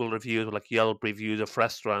some Google reviews or like Yelp reviews of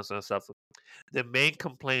restaurants and stuff, the main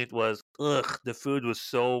complaint was ugh, the food was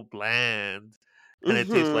so bland and it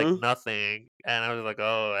tastes like Mhm. nothing, and I was like,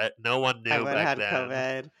 oh, no one knew Everyone back had then.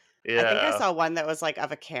 COVID. I think I Yeah. saw one that was, like,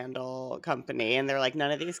 of a candle company, and they're like,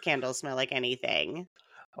 "None of these candles smell like anything."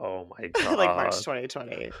 Oh my Like, March god,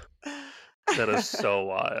 2020. that is so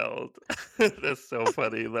wild. That's so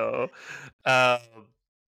funny though. um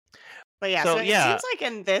But yeah, So so it yeah. seems like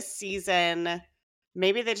in this season,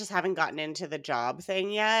 maybe they just haven't gotten into the job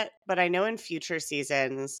thing yet, but I know in future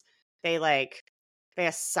seasons, they, like they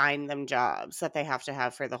assign them jobs that they have to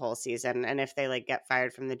have for the whole season, and if they, like, get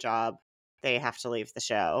fired from the job, they have to leave the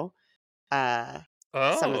show. Uh,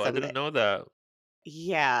 some Oh, of I them didn't that know that.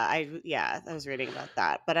 yeah, I was reading about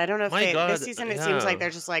that, but I don't know if My they this God, season, it seems like yeah.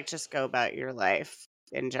 they're just like, "Just go about your life,"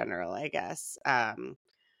 in general, I guess.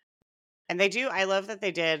 And they do I love that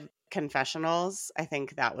they did confessionals. I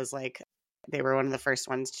think that was, like they were one of the first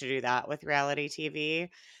ones to do that with reality TV,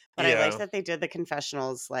 but I liked Yeah. that they did the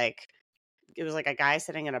confessionals, like, it was like a guy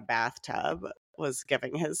sitting in a bathtub was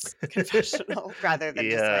giving his confessional rather than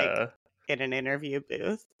just, like, Yeah. in an interview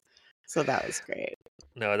booth. So that was great.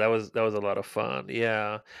 No, that was a lot of fun.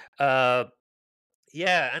 Yeah. Uh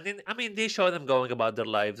yeah, and then I mean they show them going about their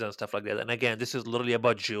lives and stuff like that. And again, this is literally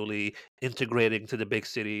about Julie integrating to the big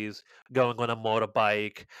cities, going on a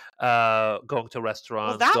motorbike, going to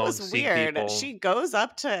Well, restaurants, that going was seeing weird. people. She goes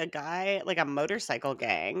up to a guy, like a motorcycle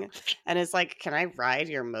gang, and is like, "Can I ride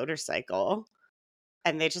your motorcycle?"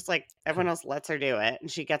 And they just like everyone else lets her do it,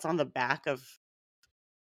 and she gets on the back of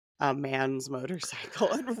a man's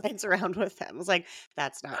motorcycle and rides around with him. I was like,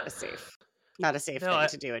 "That's not a safe No, thing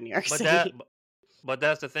to do in New York but that City." but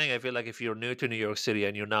that's the thing. I feel like if you're new to New York City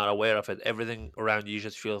and you're not aware of it, everything around you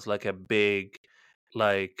just feels like a big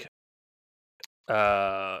like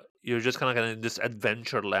you're just kind of in this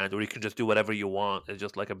adventure land where you can just do whatever you want. It's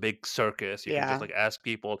just like a big circus. You can just Yeah. like ask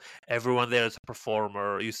people. Everyone there is a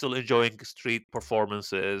performer. You still enjoying street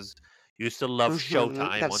performances. You still love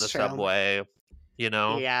Showtime on That's the true. subway. You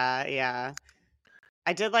know. Yeah, yeah.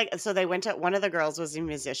 I did like so they went to one of the girls was a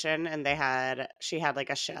musician and she had like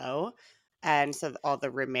a show, and so all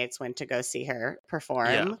the roommates went to go see her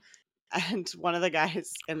Yeah. perform. And one of the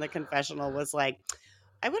guys in the confessional was like,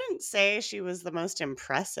 "I wouldn't say she was the most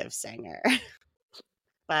impressive singer,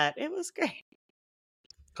 but it was great.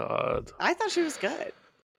 God. I thought she was good."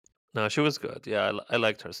 No, she was good. Yeah, I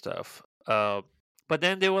liked her stuff. But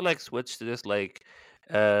then they would like switch to this like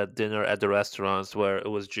dinner at the restaurants where it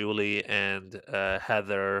was Julie and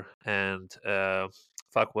Heather and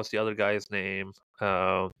fuck, what's the other guy's name?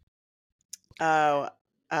 Oh,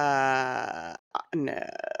 no.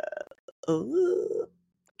 Ooh.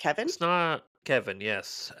 Kevin? It's not Kevin.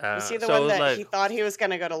 Yes. Was he the So one it was that like he thought he was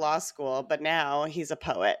gonna go to law school, but now he's a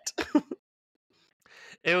poet?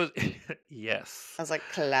 it was yes. I was like,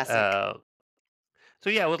 classic. Uh, So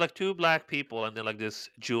yeah, it was like two black people and then like this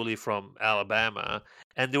Julie from Alabama,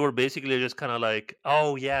 and they were basically just kind of like,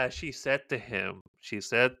 "Oh yeah," she said to him. She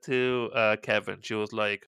said to Kevin, she was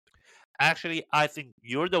like, "Actually, I think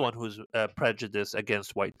you're the one who's prejudiced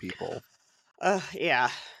against white people. Yeah.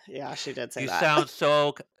 Yeah, she did say You that. sound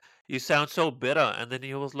so, you sound so bitter." And then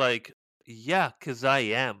he was like, "Yeah, cause I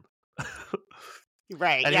am."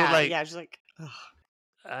 Right, And he was yeah, like, yeah, she's like, ugh.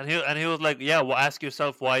 and he was like, "Yeah, well, ask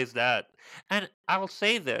yourself why is that?" And I'll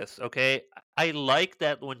say this, okay? I like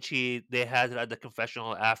that when they had her at the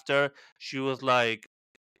confessional after, she was like,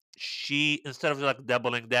 she instead of like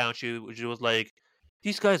doubling down, she was like,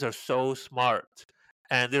 "These guys are so smart,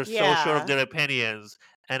 and they're so sure of Yeah. their opinions."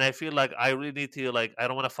 And I feel like I really need to like I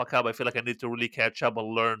don't want to fuck up. I feel like I need to really catch up and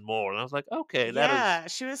learn more. And I was like, okay, Yeah,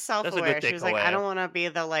 she was that's a good self-aware. She was like, "I takeaway. don't wanna be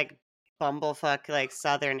the, like, bumblefuck, like,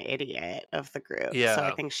 Southern idiot of the group." So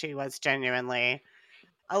I Yeah, think she was genuinely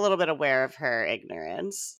a little bit aware of her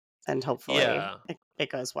ignorance, and hopefully yeah.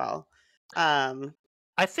 it goes well. Um,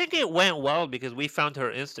 I think it went well because we found her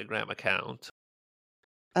Instagram account.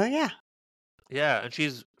 oh, yeah. Yeah, and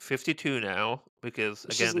she's 52 now because She's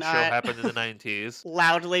again the show not happened in the 90s.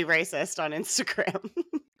 loudly racist on Instagram.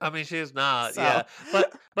 I mean, she's not, So yeah,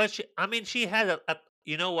 but she, I mean, she had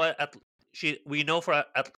you know what? She we know for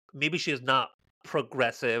maybe she's not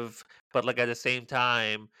progressive, but like at the same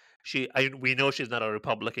time, we know she's not a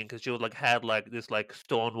Republican because she was like had like this like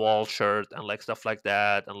Stonewall shirt and like stuff like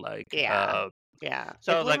that, and like yeah. Yeah.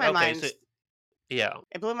 so I was like, okay, so yeah,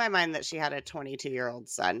 It blew my mind that she had a 22-year-old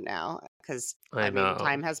son now, because I I mean, know.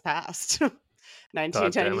 time has passed.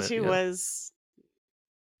 God damn it, 1992 yeah. was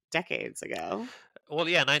decades ago. Well,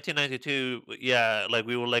 yeah, 1992, yeah, like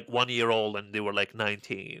we were like 1 year old and they were like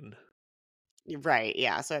 19. Right,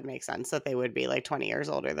 yeah, so it makes sense that they would be, like, 20 years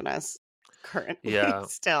older than us currently Yeah,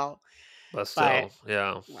 still, but but still,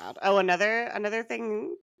 yeah. wow. Oh, another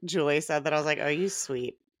thing Julie said that I was like, "Oh, you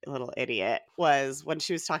sweet little idiot," was when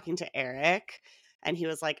she was talking to Eric, and he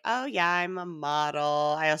was like, "Oh, yeah, I'm a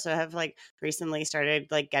model. I also have, like, recently started,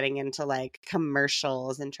 like, getting into, like,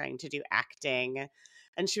 commercials and trying to do acting."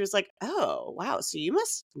 And she was like, "Oh, wow, so you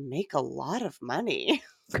must make a lot of money."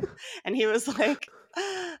 And he was like,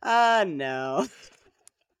 no."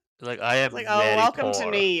 Like I It's am like, "Oh, very welcome to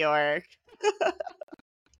New poor. York."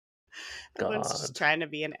 Everyone's just God, trying to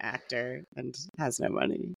be an actor and has no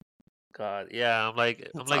money. God, yeah. I'm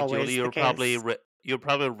That's like Julie. always the case. You're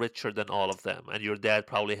probably richer than all of them, and your dad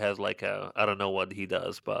probably has like a I don't know what he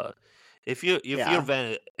does, but Yeah,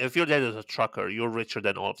 if your dad is a trucker, you're richer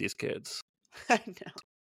than all of these kids. I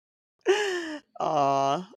know.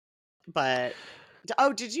 Aw, but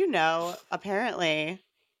oh, did you know, apparently,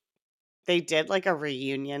 they did, like, a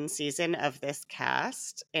reunion season of this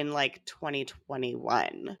cast in, like,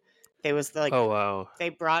 2021. They was, Oh like wow. they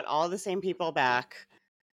brought all the same people back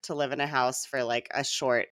to live in a house for, like, a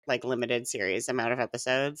short, like, limited series amount of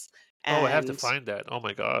episodes, Oh, I have to and find that. Oh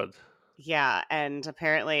my God. yeah, and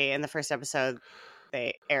apparently in the first episode,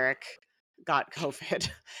 Eric got COVID,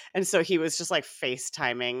 and so he was just, like,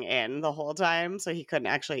 FaceTiming in the whole time, so he couldn't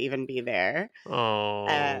actually even be there,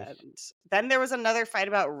 Oh, and then there was another fight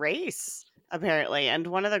about race, apparently, and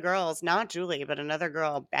one of the girls, not Julie, but another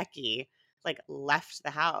girl, Becky, like, left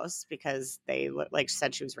the house because they, like,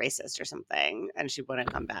 said she was racist or something, and she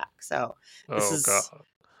wouldn't come back, so this oh is God.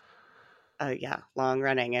 a, yeah,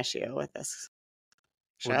 long-running issue with this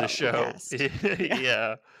With the show and show, cast. Yeah.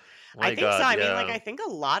 yeah. I My think so. God, I mean, like, yeah. I think a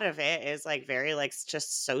lot of it is like very like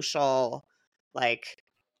just social, like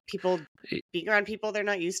people Y- being around people they're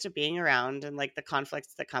not used to being around, and like the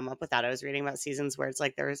conflicts that come up with that. I was reading about seasons where it's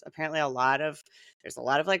like there's apparently there's a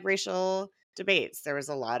lot of like racial debates. There was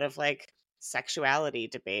a lot of like sexuality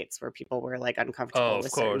debates where people were like Oh, uncomfortable of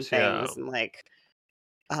with certain course, yeah. things, and like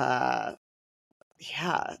uh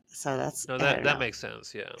yeah, so that's No, I don't that know. makes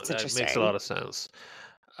sense. Yeah, It's that makes a lot interesting. of sense.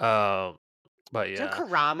 Um, but Do you know yeah,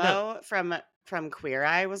 no. Karamo from Queer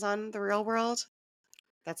Eye was on The Real World?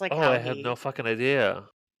 That's like Oh, I how had no he fucking idea.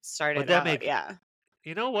 But started that out, make yeah.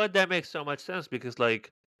 you know what? That makes so much sense because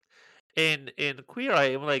like in Queer Eye,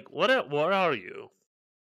 I'm like, what are you?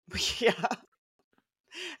 Yeah,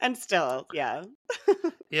 and still, yeah.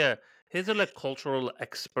 Yeah, he's a like cultural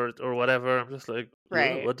expert or whatever. I'm just like,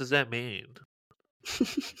 "Ugh, Right. what does that mean?"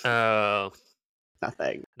 Uh,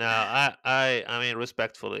 Nothing. now I mean,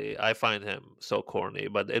 respectfully, I find him so corny,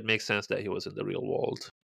 but it makes sense that he was in the real world.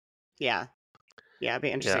 Yeah. Yeah, it'd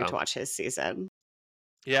be interesting Yeah. to watch his season.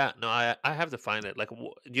 Yeah, no, I have to find it. Like,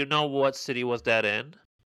 do you know what city was that in?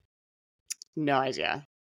 No idea.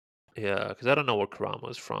 Yeah, because I don't know where Karam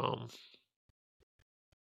was from,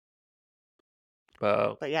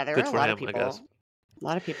 but But yeah, there were good for him, I guess. a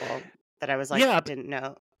lot of people that I was like, Yeah, didn't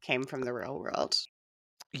know came from the real world.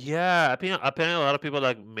 yeah. Apparently, a lot of people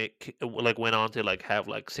like like went on to like have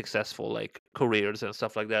like successful like careers and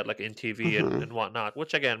stuff like that, like in TV Hmm. and whatnot,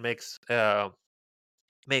 which again makes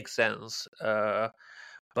sense.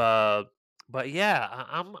 But yeah,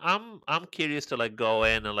 I'm curious to like go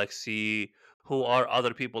in and like see who are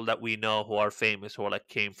other people that we know who are famous who are like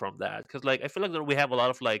came from that because like I feel like we have a lot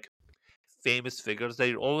of like famous figures that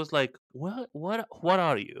you're always like, what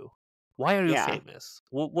are you? Why are you Yeah. famous?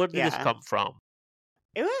 Where did this Yeah. come from?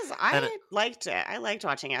 It was And I liked it. I liked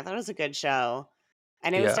watching it. I thought it was a good show.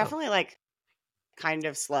 And it was yeah, definitely like kind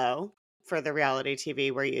of slow for the reality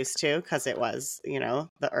TV we're used to because it was,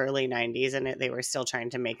 the early 90s and they were still trying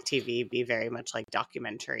to make TV be very much like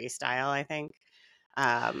documentary style, I think.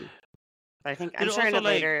 Um, but I'm there's sure in also the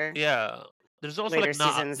like later yeah, there's also later like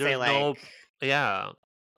not seasons they there's no like yeah,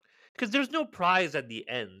 because there's no prize at the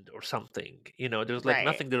end or something. There's like right,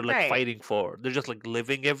 nothing they're like right. fighting for. They're just like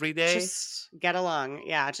living every day. Just get along.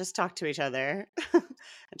 Yeah, just talk to each other.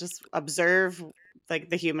 And just observe like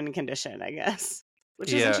the human condition, I guess.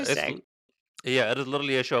 Which is Yeah, interesting. yeah, it is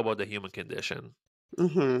literally a show about the human condition,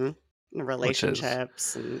 Mhm. which is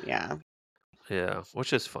Relationships and yeah. yeah,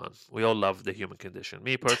 which is fun. We all love the human condition.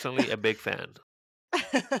 Me personally, a big fan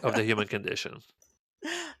of the human condition.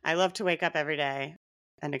 I love to wake up every day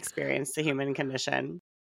and experience the human condition.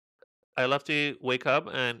 I love to wake up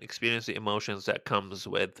and experience the emotions that comes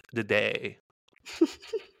with the day.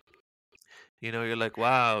 You're like,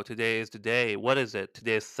 wow, today is the day. What is it?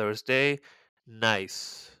 Today is Thursday.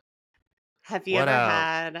 Nice. Have you What ever a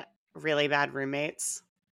had really bad roommates?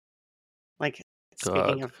 Like,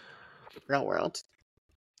 speaking God. of real world.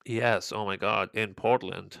 Yes. Oh my God. In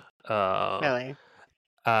Portland, uh, Really?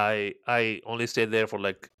 I only stayed there for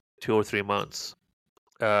like 2 or 3 months.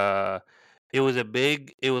 Uh, it was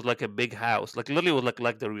like a big house, like literally it was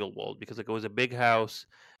like the real world because like it was a big house,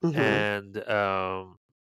 Mhm.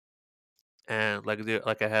 and like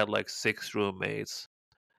like I had like 6 roommates.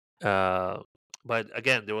 Uh, but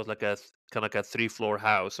again, there was like a kind of like a 3-floor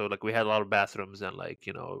house, so like we had a lot of bathrooms and like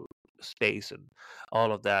space and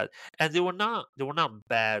all of that. And they were not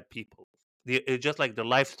bad people. It just like the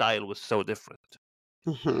lifestyle was so different.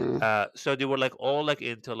 Mhm. So they were like all like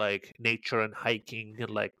into like nature and hiking and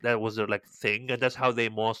like that was their like thing, and that's how they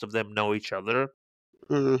most of them know each other.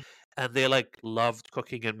 Mm. And they like loved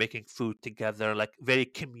cooking and making food together, like very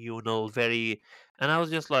communal, very. And I was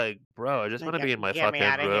just like, bro, I just Like, want to be in my get me fucking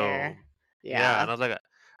out of room. here. Yeah, and Yeah.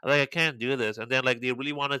 I can't do this. And then like they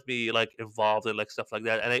really wanted me like involved in like stuff like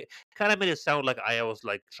that, and I kind of made it sound like I was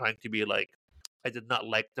like trying to be like I did not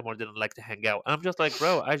like them or didn't like to hang out. And I'm just like,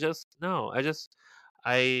 bro, I just no, I just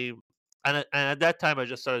I. And at that time, I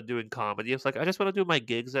just started doing comedy. It's like I just want to do my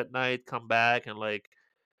gigs at night, come back, and like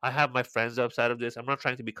I have my friends outside of this. I'm not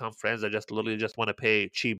trying to become friends. I just literally just want to pay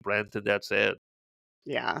cheap rent and that's it.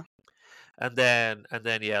 Yeah. And then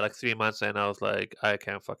yeah, like 3 months in, I was like, I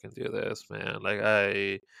can't fucking do this, man. Like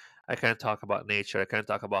I can't talk about nature. I can't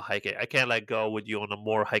talk about hiking. I can't like go with you on a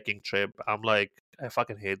more hiking trip. I'm like, I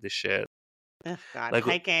fucking hate this shit. Oh God. Like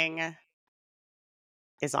Hiking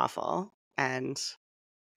is awful. And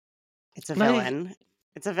it's a like villain.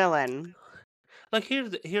 It's a villain. like here's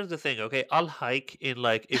the thing, okay? I'll hike in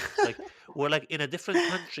like if like we're like in a different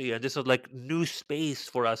country and this is like new space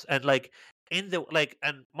for us and like in the like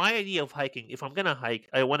and my idea of hiking, if I'm gonna hike,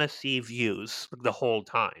 I want to see views like, the whole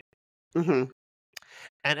time. Mhm.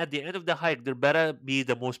 And at the end of the hike, there better be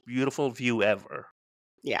the most beautiful view ever.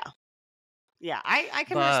 Yeah. Yeah. I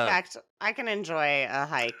can But respect, I can enjoy a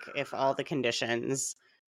hike if all the conditions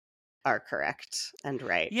are correct and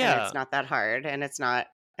right. And it's yeah, not that hard and it's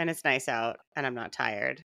nice out and I'm not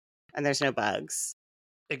tired and there's no bugs.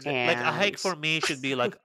 like a hike And for me should be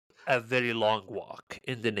like a very long walk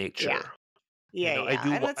in the yeah. nature. Yeah,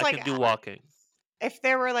 yeah. And it's I like can do walking. if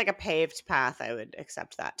there were like a paved path, I would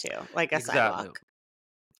accept that too, like a Exactly. sidewalk.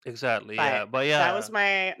 Exactly. But Yeah. But that was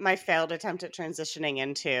yeah. my failed attempt at transitioning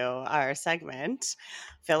into our segment,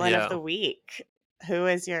 villain of Yeah. the week.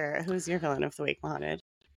 Who's your villain of the week, Mohammed?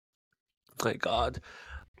 My God.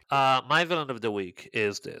 My villain of the week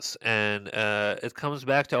is this, and it comes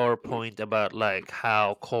back to our point about like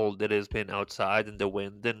how cold it has been outside and the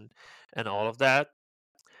wind and all of that.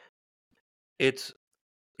 It's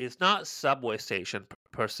it's not subway station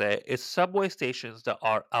per se. It's subway stations that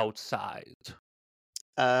are outside.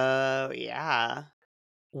 Oh yeah.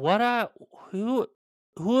 What a who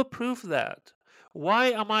who approved that? Why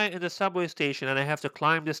am I in the subway station and I have to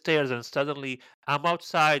climb the stairs and suddenly I'm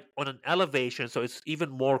outside on an elevation, so it's even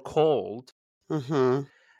more cold? Mhm.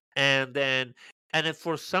 And then and if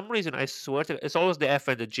for some reason I swear to it's always the F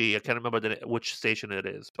and the G. I can't remember which station it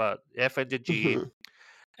is, but F and the G. Mhm.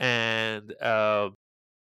 And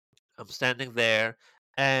I'm standing there,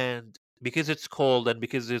 and because it's cold and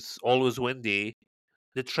because it's always windy,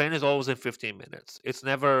 the train is always in 15 minutes. It's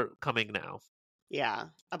never coming now. Yeah.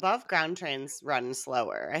 Above ground trains run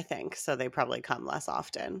slower, I think, so they probably come less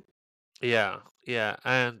often. Yeah, yeah,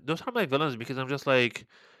 and those are my villains because I'm just like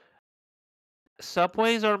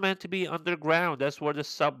subways are meant to be underground. That's where the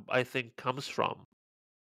sub, I think, comes from.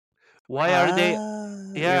 Why are they?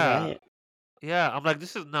 Oh, you're Yeah, right. yeah. I'm like,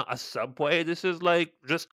 this is not a subway. This is like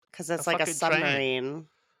just Because a it's like a fucking train. submarine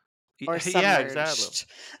or Yeah, exactly. submerged.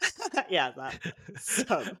 Yeah, that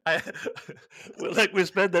sub. I well, like we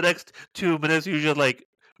spend the next 2 minutes you just like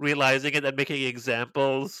realizing it and making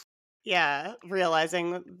examples. Yeah,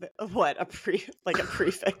 realizing what a like a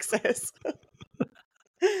prefix is.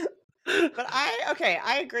 But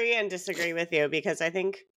I agree and disagree with you because I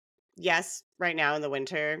think, yes, right now in the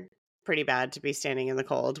winter, pretty bad to be standing in the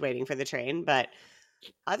cold waiting for the train. But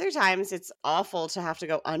other times it's awful to have to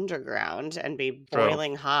go underground and be True,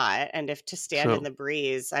 boiling hot. And if to stand in true. the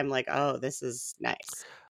breeze, I'm like, oh, this is nice.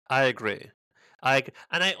 I agree.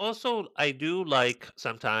 And I also I do like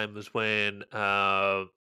sometimes when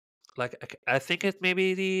like I think it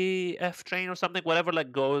maybe the F train or something, whatever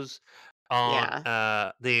like goes on Yeah,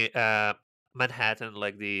 the Manhattan,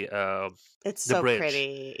 like it's the so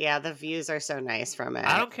bridge. pretty. Yeah, the views are so nice from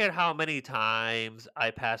I it. don't care how many times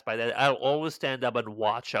I pass by that. I'll always stand up and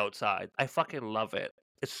watch outside. I fucking love it.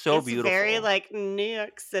 It's so It's very beautiful. like New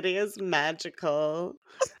York City is magical.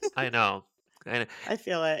 I know. And I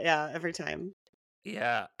feel it. Yeah, every time.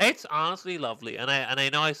 yeah, it's honestly lovely. And I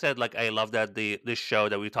know I said like I love that the show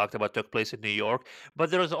that we talked about took place in New York,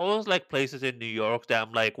 but there's always like places in New York that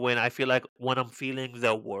I'm like when I feel like when I'm feeling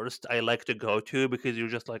the worst, I like to go to because you're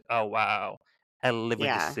just like, "Oh wow, I live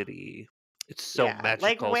in the Yeah. city. It's so Yeah.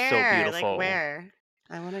 Like magical, so where? Like beautiful." where?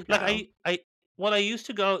 I want to Like go. I used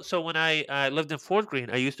to go. So when I lived in Fort Greene,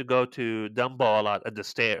 I used to go to Dumbo a lot at the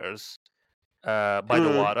stairs, by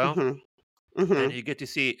the Mm, water, mhm. and Mhm. you get to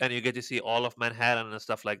see all of Manhattan and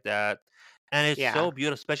stuff like that, and it's so Yeah.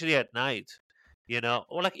 beautiful, especially at night.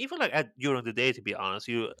 Or like even like during the day. To be honest,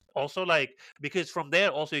 you also like because from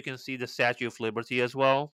there also you can see the Statue of Liberty as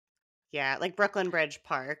well. Yeah, like Brooklyn Bridge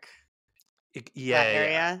Park. That Yeah, yeah,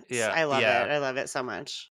 area. yeah, I love yeah. it. I love it so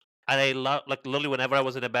much. And I love like literally whenever I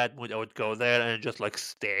was in a bad mood, I would go there and just like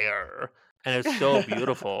stare, and it's so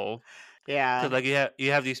beautiful. Because Yeah. like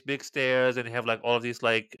you have these big stairs and you have like all of these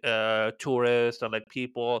like tourists and like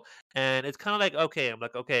people, and it's kind of like okay, I'm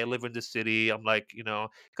like okay, I live in the city. I'm like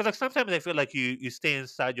because like sometimes I feel like you stay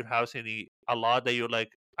inside your house a lot that you're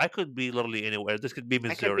like I could be literally anywhere. This could be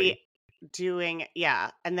I could be Missouri. doing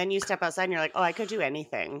yeah, and then you step outside and you're like, "Oh, I could do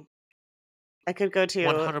anything." I could go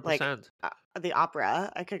One to hundred like percent. the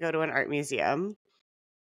opera. I could go to an art museum.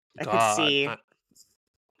 I could God, see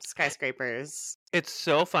skyscrapers. it's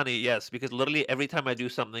so funny. Yes, because literally every time I do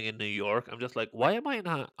something in New York, I'm just like, why am I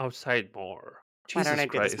not outside more? Why don't Jesus I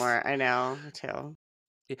do this Christ. more? I know, me too.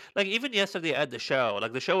 Like even yesterday at the show,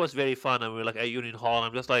 like the show was very fun, and we were like at Union Hall. And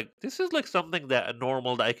I'm just like, this is like something that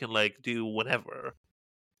normal that I can like do whenever,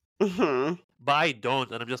 Mhm. but I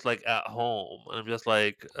don't, and I'm just like at home, and I'm just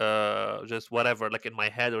like, just whatever, like in my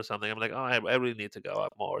head or something. I'm like, oh, I really need to go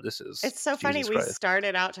out more. This is It's so funny. Jesus We Christ.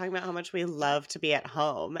 started out talking about how much we love to be at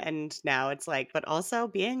home, and now it's like, but also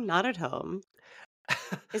being not at home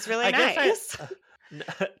is really I guess I. nice. N-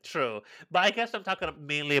 True, but I guess I'm talking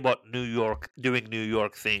mainly about New York doing New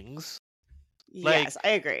York things. Yes, Like, I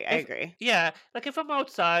agree. I if agree. yeah, like if I'm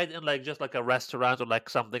outside in like just like a restaurant or like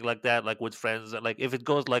something like that, like with friends, and like if it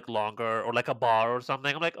goes like longer or like a bar or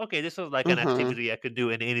something, I'm like, okay, this is like an Mhm. activity I could do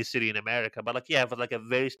in any city in America. But like, yeah, but like a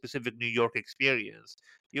very specific New York experience,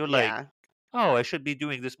 you're like, Yeah, oh, I should be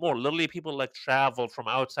doing this more. Literally, people like travel from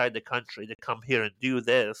outside the country to come here and do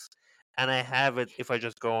this, and I have it if I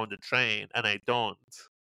just go on the train, and I don't.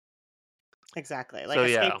 exactly. So Like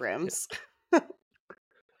yeah, escape rooms.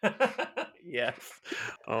 yes.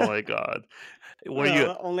 Oh my God, were Oh, you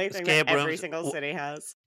the only thing that escape every rooms? single city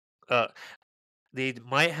has. Uh, they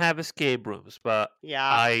might have escape rooms, but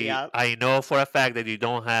Yeah, I yep. I know for a fact that you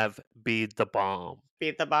don't have beat the bomb.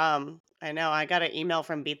 Beat the Bomb. I know. I got an email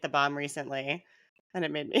from Beat the Bomb recently, and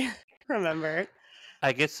it made me remember.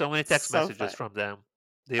 I get so many text So messages fun. from them.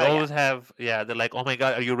 They Oh yeah. always have, yeah, they're like, "Oh my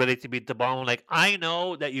God, are you ready to beat the bomb?" I'm like, I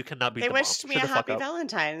know that you cannot beat They the bomb. wished me Shut a the fuck happy up.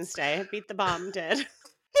 Valentine's Day. Beat the Bomb did.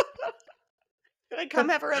 Like, come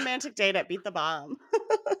have a romantic date at Beat the Bomb.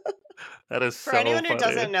 That is For so anyone who funny.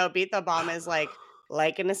 doesn't know, Beat the Bomb is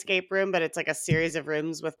like an escape room, but it's like a series of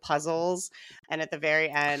rooms with puzzles, and at the very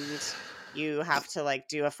end, you have to like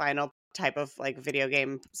do a final type of like video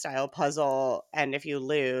game style puzzle, and if you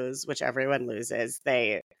lose, which everyone loses,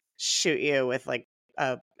 they shoot you with like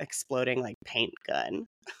a exploding like paint gun,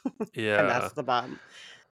 and Yeah, that's the bomb.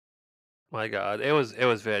 my God, it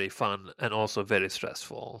was very fun and also very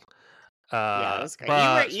stressful. Yeah, it was great.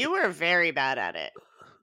 But You were very bad at it.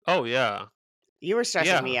 oh yeah, You were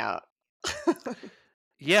stressing yeah, me out.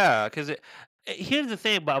 yeah, because Here's the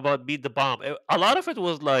thing about Beat the Bomb. A lot of it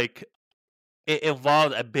was like it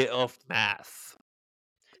involved a bit of math.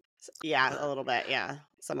 Yeah, a little bit. Yeah,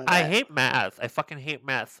 some of I it. hate math. I fucking hate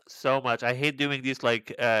math so much. I hate doing these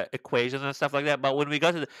like equations and stuff like that. But when we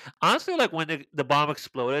got to honestly, like when the bomb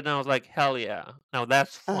exploded, and I was like, hell yeah, now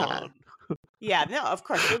that's Uh-huh. fun. Yeah, no, of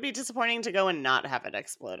course. It would be disappointing to go and not have it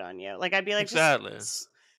explode on you. Like, I'd be like, just Exactly.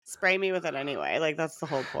 spray me with it anyway. Like, that's the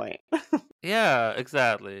whole point. Yeah,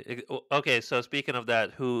 exactly. Okay, so speaking of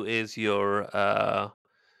that, who is your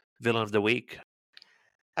villain of the week?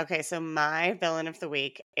 Okay, so my villain of the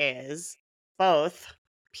week is both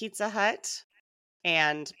Pizza Hut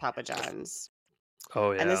and Papa John's.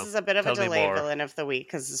 Oh And this yeah, is a bit of a tell me delayed more. villain of the week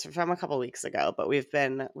because it's from a couple weeks ago, but we've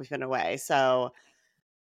been away. So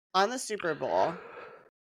on the Super Bowl,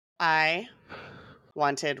 I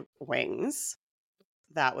wanted wings.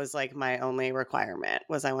 That was like my only requirement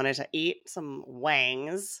was I wanted to eat some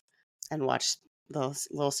wings and watch the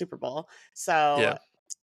little Super Bowl. So Yeah.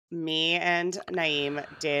 me and Naeem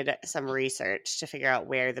did some research to figure out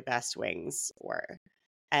where the best wings were.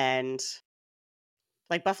 And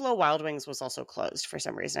like Buffalo Wild Wings was also closed for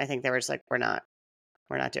some reason. I think they were just like, we're not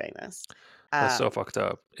doing this. That's so Um, fucked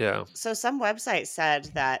up. Yeah. so some website said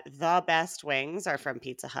that the best wings are from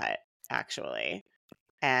Pizza Hut, actually.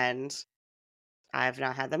 And I've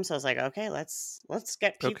not had them, so I was like, okay, let's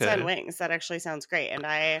get pizza and Okay. wings. That actually sounds great. And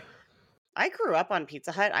I grew up on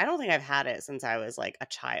Pizza Hut. I don't think I've had it since I was like a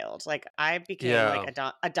child. Like I became like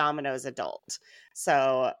Yeah. a Domino's adult.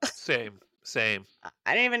 So Same. Same.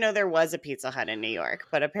 I didn't even know there was a Pizza Hut in New York,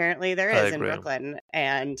 but apparently there I is in agree. Brooklyn,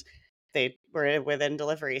 and they were within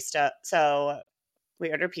delivery stuff. So we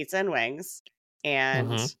ordered pizza and wings, and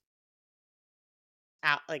Mm-hmm.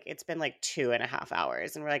 like it's been like 2.5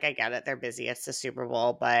 hours, and we're like, I get it, they're busy, it's the Super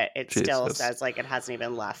Bowl, but it still Jesus. says like it hasn't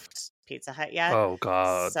even left Pizza Hut yet. Oh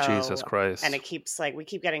God. Jesus So, and Christ. it keeps like we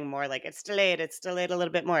keep getting more like it's delayed a little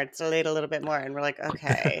bit more, it's delayed a little bit more, and we're like,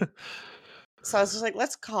 okay. So I was just like,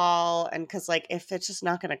 let's call, and because like if it's just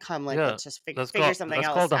not going to come, like Yeah. let's just Let's figure go. something Let's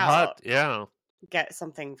call else the hut. out, Yeah. get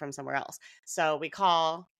something from somewhere else. So we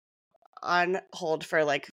call on hold for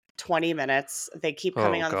like 20 minutes. They keep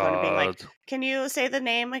coming Oh on the phone and being like, God. can you say the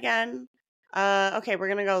name again? Okay, we're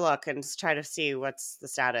gonna go look and try to see what's the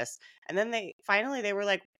status. And then they were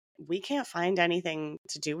like, we can't find anything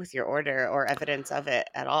to do with your order or evidence of it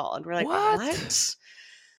at all. And we're like, What? what?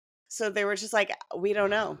 So they were just like, we don't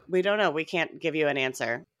know. We don't know. We can't give you an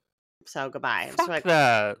answer. So goodbye. And so we're Fuck like,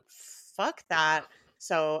 that. fuck that.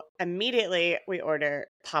 So immediately we order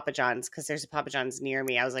Papa John's because there's a Papa John's near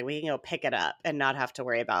me. I was like, we can go pick it up and not have to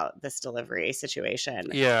worry about this delivery situation.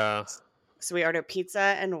 Yeah. So we order pizza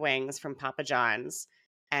and wings from Papa John's.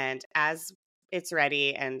 And as it's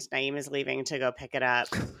ready and Naeem is leaving to go pick it up,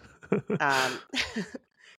 um,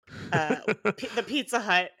 the Pizza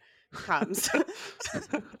Hut comes.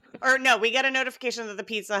 Or no, we get a notification that the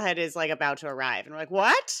Pizza Hut is like about to arrive. And we're like,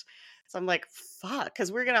 what? So I'm like, fuck,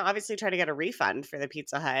 because we're gonna obviously try to get a refund for the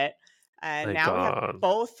Pizza Hut. And My now we have God.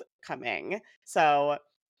 both coming. So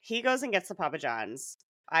he goes and gets the Papa John's.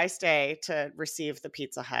 I stay to receive the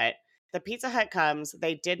Pizza Hut. The Pizza Hut comes.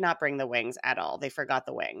 They did not bring the wings at all. They forgot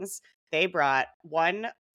the wings. They brought one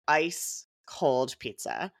ice cold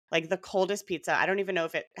pizza, like the coldest pizza. I don't even know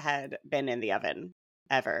if it had been in the oven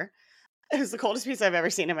ever. It was the coldest pizza I've ever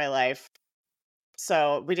seen in my life.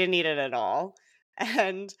 So we didn't eat it at all.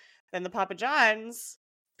 And then the Papa John's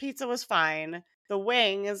pizza was fine. The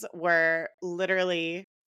wings were literally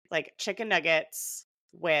like chicken nuggets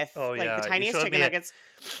with Oh like the yeah. You tiniest showed chicken me. nuggets.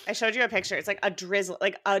 I showed you a picture. It's like a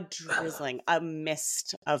drizzling, a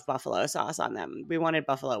mist of buffalo sauce on them. We wanted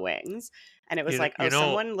buffalo wings. And it was like, You oh, know.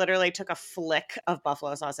 someone literally took a flick of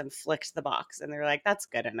buffalo sauce and flicked the box. And they were like, that's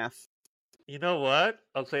good enough. You know what?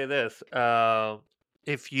 I'll say this.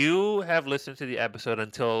 If you have listened to the episode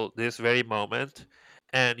until this very moment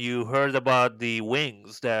and you heard about the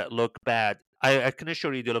wings that look bad, I can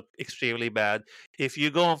assure you they look extremely bad. If you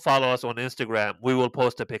go and follow us on Instagram, we will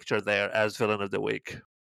post a picture there as villain of the week.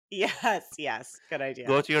 Yes. Good Go idea.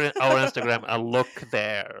 to our Instagram and look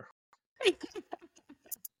there.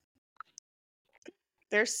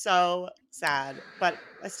 They're so sad, but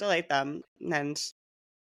I still ate them. And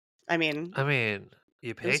I mean, I mean,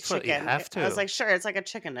 you it was paid for it, you chicken. have I was to. like, sure, it's like a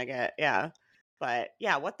chicken nugget. Yeah. But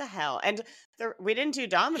yeah, what the hell? And we didn't do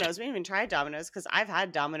Domino's. We didn't even try Domino's because I've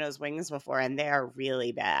had Domino's wings before and they are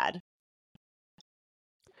really bad.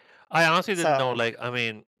 I honestly didn't know. So Like, I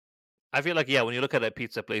mean, I feel like, yeah, when you look at a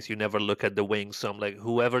pizza place, you never look at the wings. So I'm like,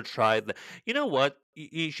 whoever tried the, you know what?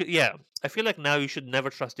 You should, yeah. I feel like now you should never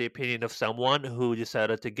trust the opinion of someone who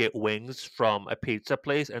decided to get wings from a pizza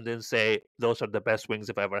place and then say those are the best wings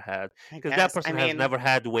I've ever had, I because that guess. I person has mean, never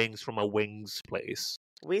had wings from a wings place.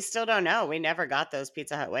 we still don't know. We never got those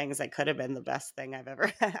Pizza Hut wings. That could have been the best thing I've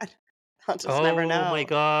ever had. I'll just never Oh my know.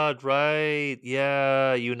 God, right.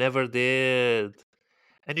 Yeah, you never did.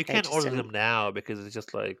 And you They can't just order didn't. them now because it's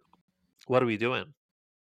just like, what are we doing?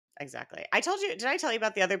 Exactly. I told you, did I tell you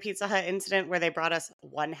about the other Pizza Hut incident where they brought us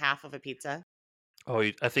one half of a pizza? Oh,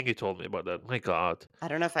 I think you told me about that. My God. I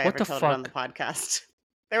don't know if I What ever the told it on the fuck? podcast.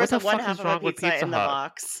 There What was a the one fuck half is of a wrong with pizza Pizza in the Hut?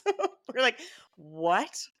 box. We're like,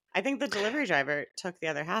 what? I think the delivery driver took the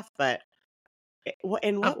other half, but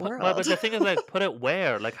in what But world? the thing is, like, put it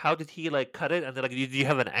where? Like, how did he like cut it? And then, like, do you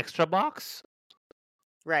have an extra box?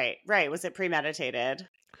 Right, right. Was it premeditated?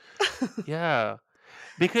 Yeah,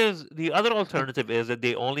 because the other alternative is that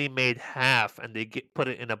they only made half and put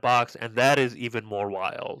it in a box, and that is even more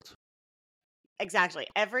wild. Exactly.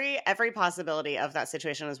 Every possibility of that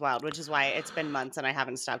situation is wild, which is why it's been months and I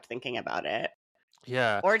haven't stopped thinking about it.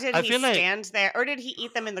 Yeah, Or did I he feel like stand there? Or did he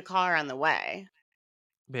eat them in the car on the way?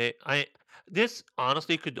 I this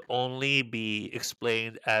honestly could only be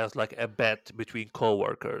explained as like a bet between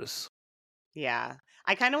coworkers. Yeah.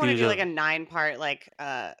 I kind of want to You do like just a 9-part like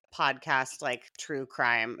podcast like true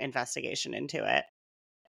crime investigation into it.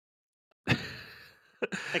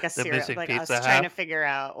 Like a the serial missing like us pizza trying to half. figure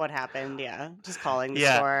out what happened. Yeah. Just calling the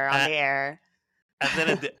Yeah, store on the air. and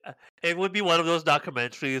then it would be one of those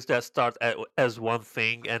documentaries that start as one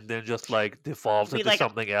thing and then just like devolves We into like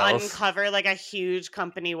something else. uncover like a huge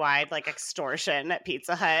company wide like extortion at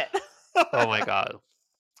Pizza Hut. Oh my God.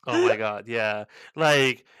 Oh my God. Yeah.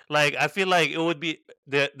 Like I feel like it would be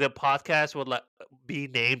the podcast would like be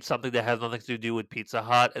named something that has nothing to do with Pizza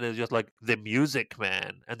Hut, and it's just like the Music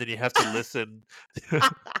Man, and then you have to listen.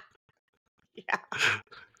 Yeah.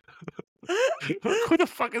 Who the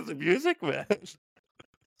fuck is the Music Man?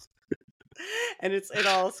 And it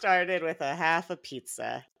all started with a half a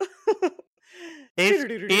pizza.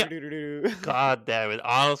 It's God damn it.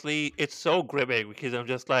 Honestly, it's so gripping because I'm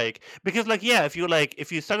just like, because like, yeah, if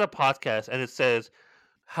you start a podcast and it says,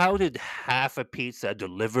 how did half a pizza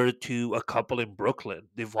delivered to a couple in Brooklyn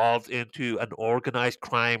devolve into an organized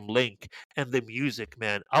crime link and the Music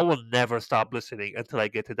Man, I will never stop listening until I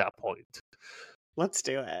get to that point. Let's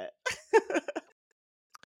do it.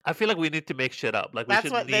 I feel like we need to make shit up. Like we That's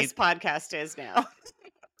should what this need podcast is now.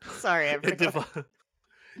 Sorry, it everyone. devol-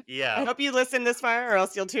 I Yeah. hope you listen this far, or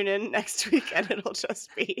else you'll tune in next week and it'll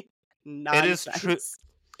just be It is true. nonsense.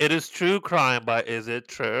 It is true crime, but is it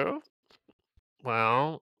true?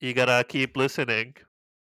 Well, you gotta keep listening.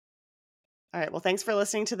 All right. Well, thanks for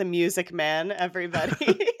listening to The Music Man,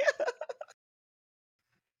 everybody.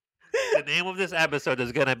 The name of this episode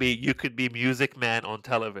is gonna be "You Could Be Music Man on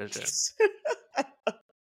Television."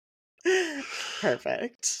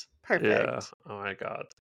 Perfect. Yeah. Perfect. Oh my God.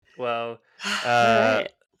 Well, All uh,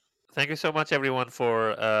 right. thank you so much, everyone,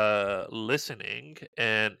 for listening.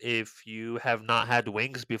 And if you have not had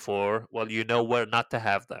wings before, well, you know where not to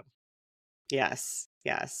have them. Yes.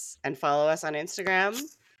 Yes. And follow us on Instagram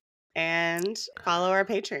and follow our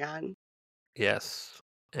Patreon. Yes.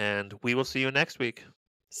 And we will see you next week.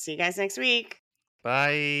 See you guys next week.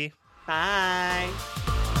 Bye. Bye.